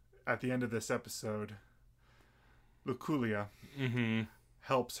at the end of this episode, Luculia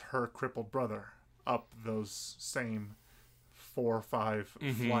helps her crippled brother up those same 4 or 5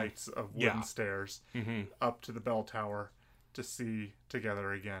 flights of wooden stairs up to the bell tower to see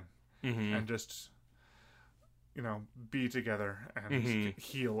together again and just be together and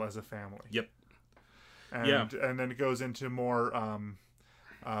heal as a family. Yep. And then it goes into more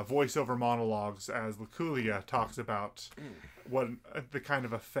voiceover monologues as Luculia talks about what the kind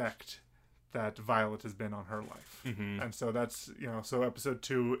of effect that Violet has been on her life. And so that's, so episode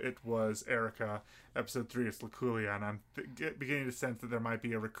 2, it was Erica. Episode 3, it's Luculia. And I'm beginning to sense that there might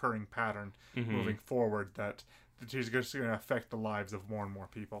be a recurring pattern moving forward that she's just going to affect the lives of more and more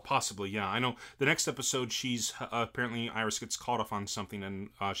people. Possibly, yeah. I know the next episode, she's apparently Iris gets caught up on something, and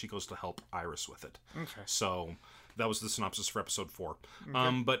she goes to help Iris with it. Okay. So that was the synopsis for episode 4.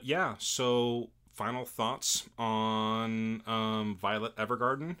 Okay. But yeah, so final thoughts on Violet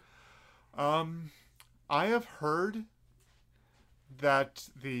Evergarden? I have heard that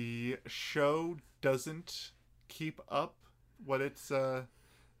the show doesn't keep up what it's the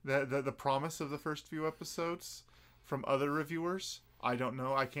promise of the first few episodes from other reviewers. I don't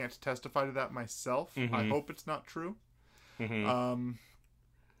know. I can't testify to that myself. I hope it's not true.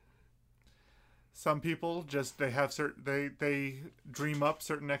 Some people just they dream up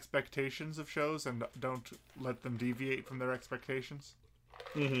certain expectations of shows and don't let them deviate from their expectations.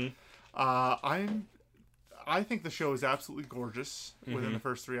 I think the show is absolutely gorgeous within the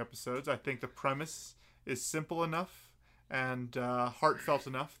first 3 episodes. I think the premise is simple enough and heartfelt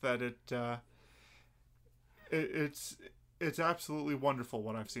enough that it's absolutely wonderful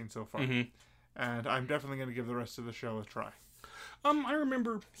what I've seen so far. And I'm definitely going to give the rest of the show a try. I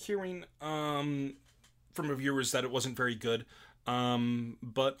remember hearing from reviewers that it wasn't very good.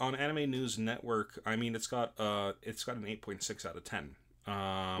 But on Anime News Network, I mean, it's got an 8.6 out of 10.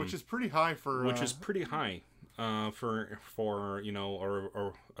 Which is pretty high for a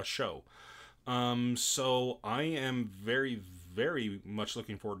show. So I am very, very much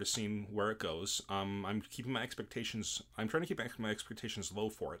looking forward to seeing where it goes. I'm trying to keep my expectations low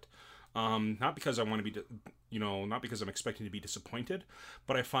for it. Not because I want to be, not because I'm expecting to be disappointed,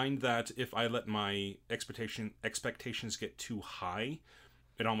 but I find that if I let my expectations get too high,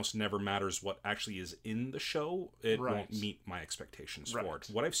 it almost never matters what actually is in the show. It won't meet my expectations for it.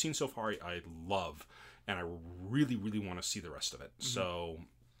 What I've seen so far, I love, and I really, really want to see the rest of it. So,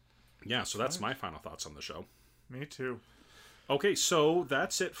 yeah, so that's my final thoughts on the show. Me too. Okay, so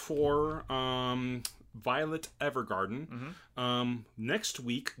that's it for Violet Evergarden. Next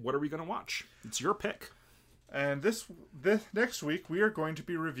week, what are we going to watch? It's your pick. And this next week, we are going to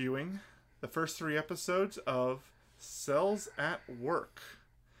be reviewing the first 3 episodes of Cells at Work.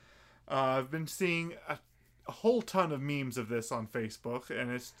 I've been seeing a whole ton of memes of this on Facebook, and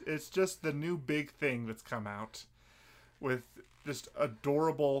it's just the new big thing that's come out with just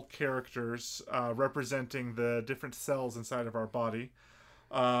adorable characters representing the different cells inside of our body.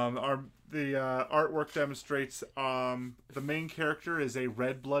 The artwork demonstrates the main character is a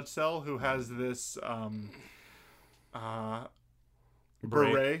red blood cell who has this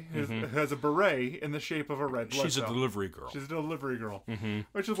beret, who has a beret in the shape of a red blood cell. She's a delivery girl. She's a delivery girl,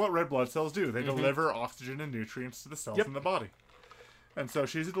 which is what red blood cells do. They deliver oxygen and nutrients to the cells in the body. And so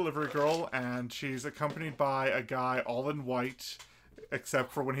she's a delivery girl, and she's accompanied by a guy all in white,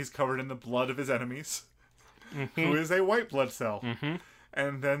 except for when he's covered in the blood of his enemies, who is a white blood cell.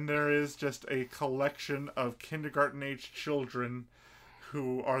 And then there is just a collection of kindergarten-age children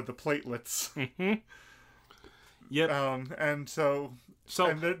who are the platelets. And so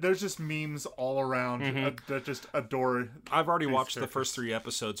there's just memes all around that just adore. I've already watched the first 3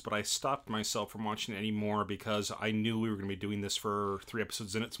 episodes, but I stopped myself from watching any more because I knew we were going to be doing this for 3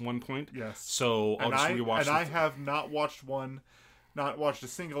 episodes in at one point. Yes. So I'll just rewatch. And I have not watched one not watched a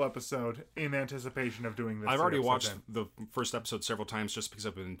single episode in anticipation of doing this. I've already watched the first episode several times just because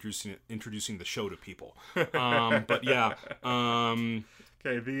I've been introducing the show to people. But yeah.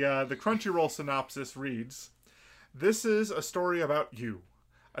 Okay, the Crunchyroll synopsis reads, "This is a story about you.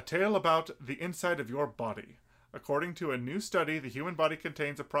 A tale about the inside of your body. According to a new study, the human body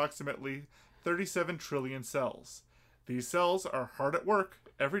contains approximately 37 trillion cells. These cells are hard at work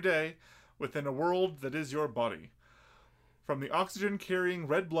every day within a world that is your body. From the oxygen-carrying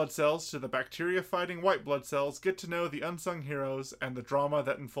red blood cells to the bacteria-fighting white blood cells, get to know the unsung heroes and the drama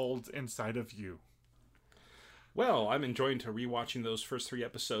that unfolds inside of you." Well, I'm enjoying rewatching those first 3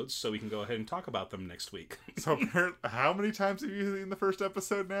 episodes, so we can go ahead and talk about them next week. So, how many times have you seen the first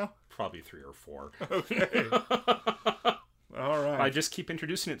episode now? Probably 3 or 4. Okay. All right. I just keep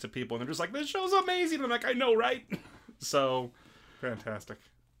introducing it to people, and they're just like, "This show's amazing." I'm like, "I know, right?" So, fantastic.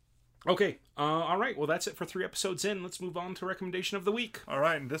 Okay, all right. Well, that's it for 3 episodes in. Let's move on to recommendation of the week. All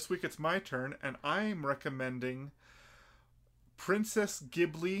right, and this week it's my turn, and I'm recommending Princess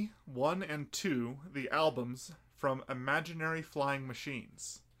Ghibli 1 and 2, the albums from Imaginary Flying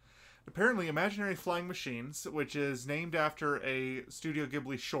Machines. Apparently, Imaginary Flying Machines, which is named after a Studio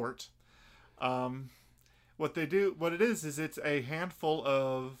Ghibli short, what it is it's a handful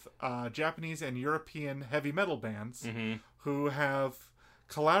of Japanese and European heavy metal bands who have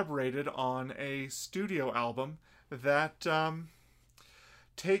collaborated on a studio album that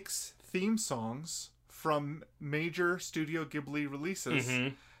takes theme songs from major Studio Ghibli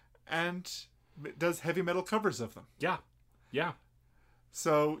releases and does heavy metal covers of them. Yeah.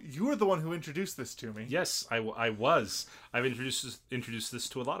 So you were the one who introduced this to me. Yes, I was. I've introduced this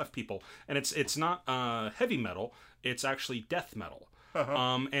to a lot of people, and it's not heavy metal. It's actually death metal,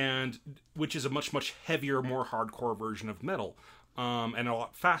 and which is a much heavier, more hardcore version of metal, and a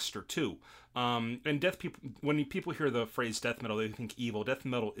lot faster too. And when people hear the phrase death metal, they think evil. Death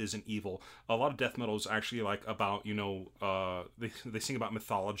metal isn't evil. A lot of death metal is actually like about, they sing about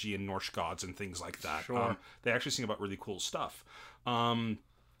mythology and Norse gods and things like that. Sure. They actually sing about really cool stuff.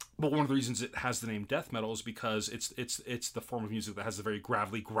 But one of the reasons it has the name death metal is because it's the form of music that has the very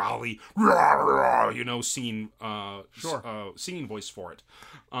gravelly, growly, singing voice for it.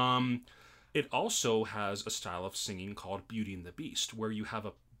 It also has a style of singing called Beauty and the Beast, where you have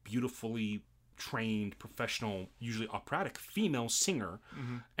a beautifully trained, professional, usually operatic female singer,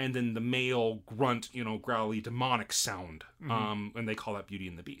 and then the male grunt, growly, demonic sound, and they call that Beauty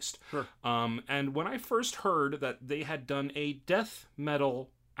and the Beast. Sure. And when I first heard that they had done a death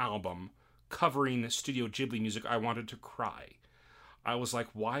metal album covering Studio Ghibli music, I wanted to cry. I was like,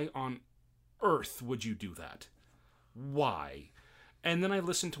 why on earth would you do that? Why? And then I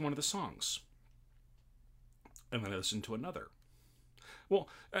listened to one of the songs. And then I listened to another. Well,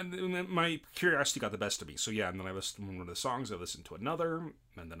 and then my curiosity got the best of me. So yeah, and then I listened to one of the songs, I listened to another,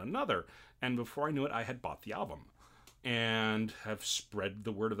 and then another. And before I knew it, I had bought the album. And have spread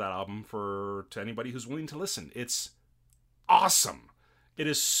the word of that album to anybody who's willing to listen. It's awesome. It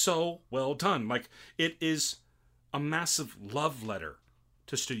is so well done. Like, it is a massive love letter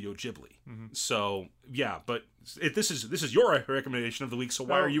to Studio Ghibli. So yeah, but this is your recommendation of the week. So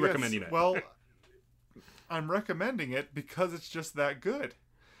why are you recommending it? Well, I'm recommending it because it's just that good.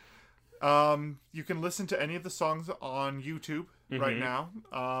 You can listen to any of the songs on YouTube right now.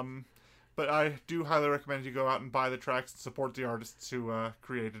 But I do highly recommend you go out and buy the tracks and support the artists who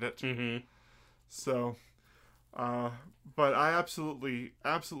created it. So, but I absolutely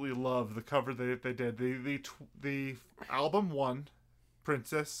love the cover that they did. The album 1,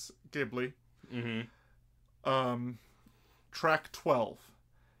 Princess Ghibli. Track 12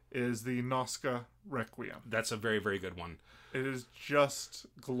 is the Nausicaa Requiem. That's a very, very good one. It is just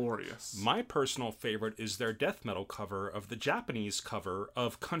glorious. My personal favorite is their death metal cover of the Japanese cover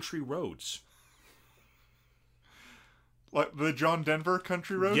of Country Roads. Like the John Denver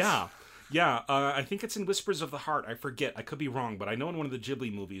Country Roads? Yeah. I think it's in Whispers of the Heart. I forget. I could be wrong, but I know in one of the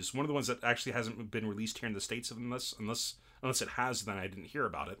Ghibli movies, one of the ones that actually hasn't been released here in the States, unless it has, then I didn't hear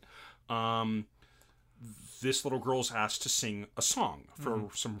about it. This little girl's asked to sing a song for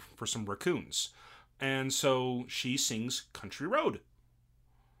some raccoons. And so she sings Country Road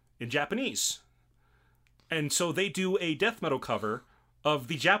in Japanese. And so they do a death metal cover of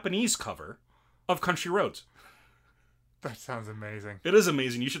the Japanese cover of Country Roads. That sounds amazing. It is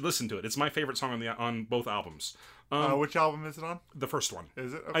amazing. You should listen to it. It's my favorite song on both albums. Which album is it on? The first one.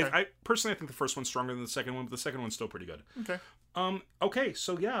 Is it? Okay. I personally think the first one's stronger than the second one, but the second one's still pretty good. Okay. Okay,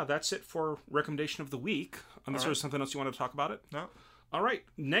 so yeah, that's it for recommendation of the week. Unless there's something else you want to talk about it? No. All right,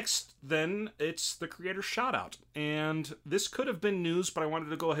 next then it's the creator shout out. And this could have been news, but I wanted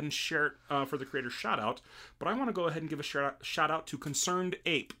to go ahead and share it for the creator shout out. But I want to go ahead and give a shout out to Concerned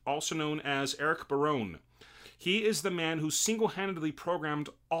Ape, also known as Eric Barone. He is the man who single-handedly programmed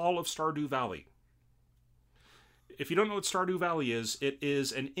all of Stardew Valley. If you don't know what Stardew Valley is, it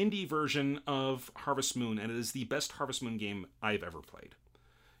is an indie version of Harvest Moon, and it is the best Harvest Moon game I've ever played.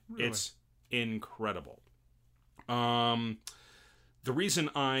 Really? It's incredible. The reason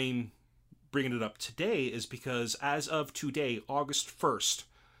I'm bringing it up today is because as of today, August 1st,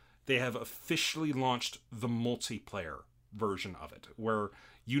 they have officially launched the multiplayer version of it, where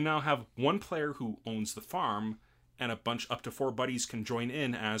you now have one player who owns the farm, and a bunch up to 4 buddies can join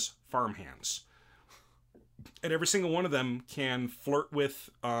in as farmhands. And every single one of them can flirt with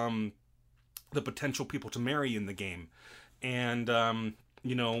the potential people to marry in the game, and end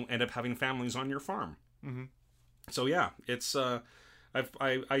up having families on your farm. Mm-hmm. So yeah, it's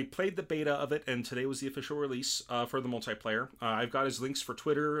I played the beta of it, and today was the official release for the multiplayer. I've got his links for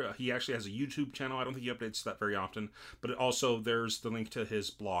Twitter. He actually has a YouTube channel. I don't think he updates that very often, but there's the link to his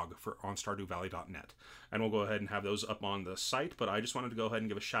blog on StardewValley.net, and we'll go ahead and have those up on the site. But I just wanted to go ahead and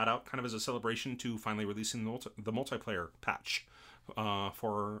give a shout out, kind of as a celebration to finally releasing the multiplayer patch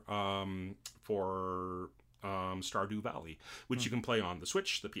for Stardew Valley, which you can play on the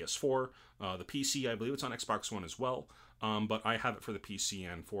Switch, the PS4, the PC. I believe it's on Xbox One as well, but I have it for the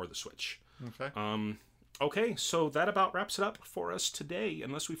PC and for the Switch. Okay. Okay, so that about wraps it up for us today,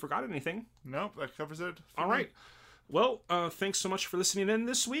 unless we forgot anything. Nope, that covers it. All right. Well, thanks so much for listening in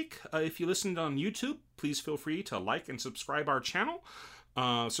this week. If you listened on YouTube, please feel free to like and subscribe our channel.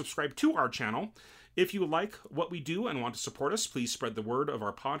 Subscribe to our channel. If you like what we do and want to support us, please spread the word of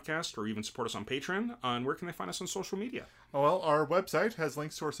our podcast or even support us on Patreon. And where can they find us on social media? Well, our website has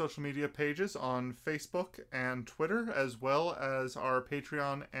links to our social media pages on Facebook and Twitter, as well as our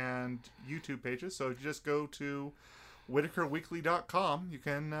Patreon and YouTube pages. So if you just go to WhitakerWeekly.com, you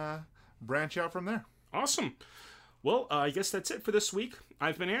can branch out from there. Awesome. Well, I guess that's it for this week.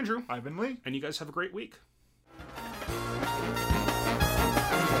 I've been Andrew. I've been Lee. And you guys have a great week.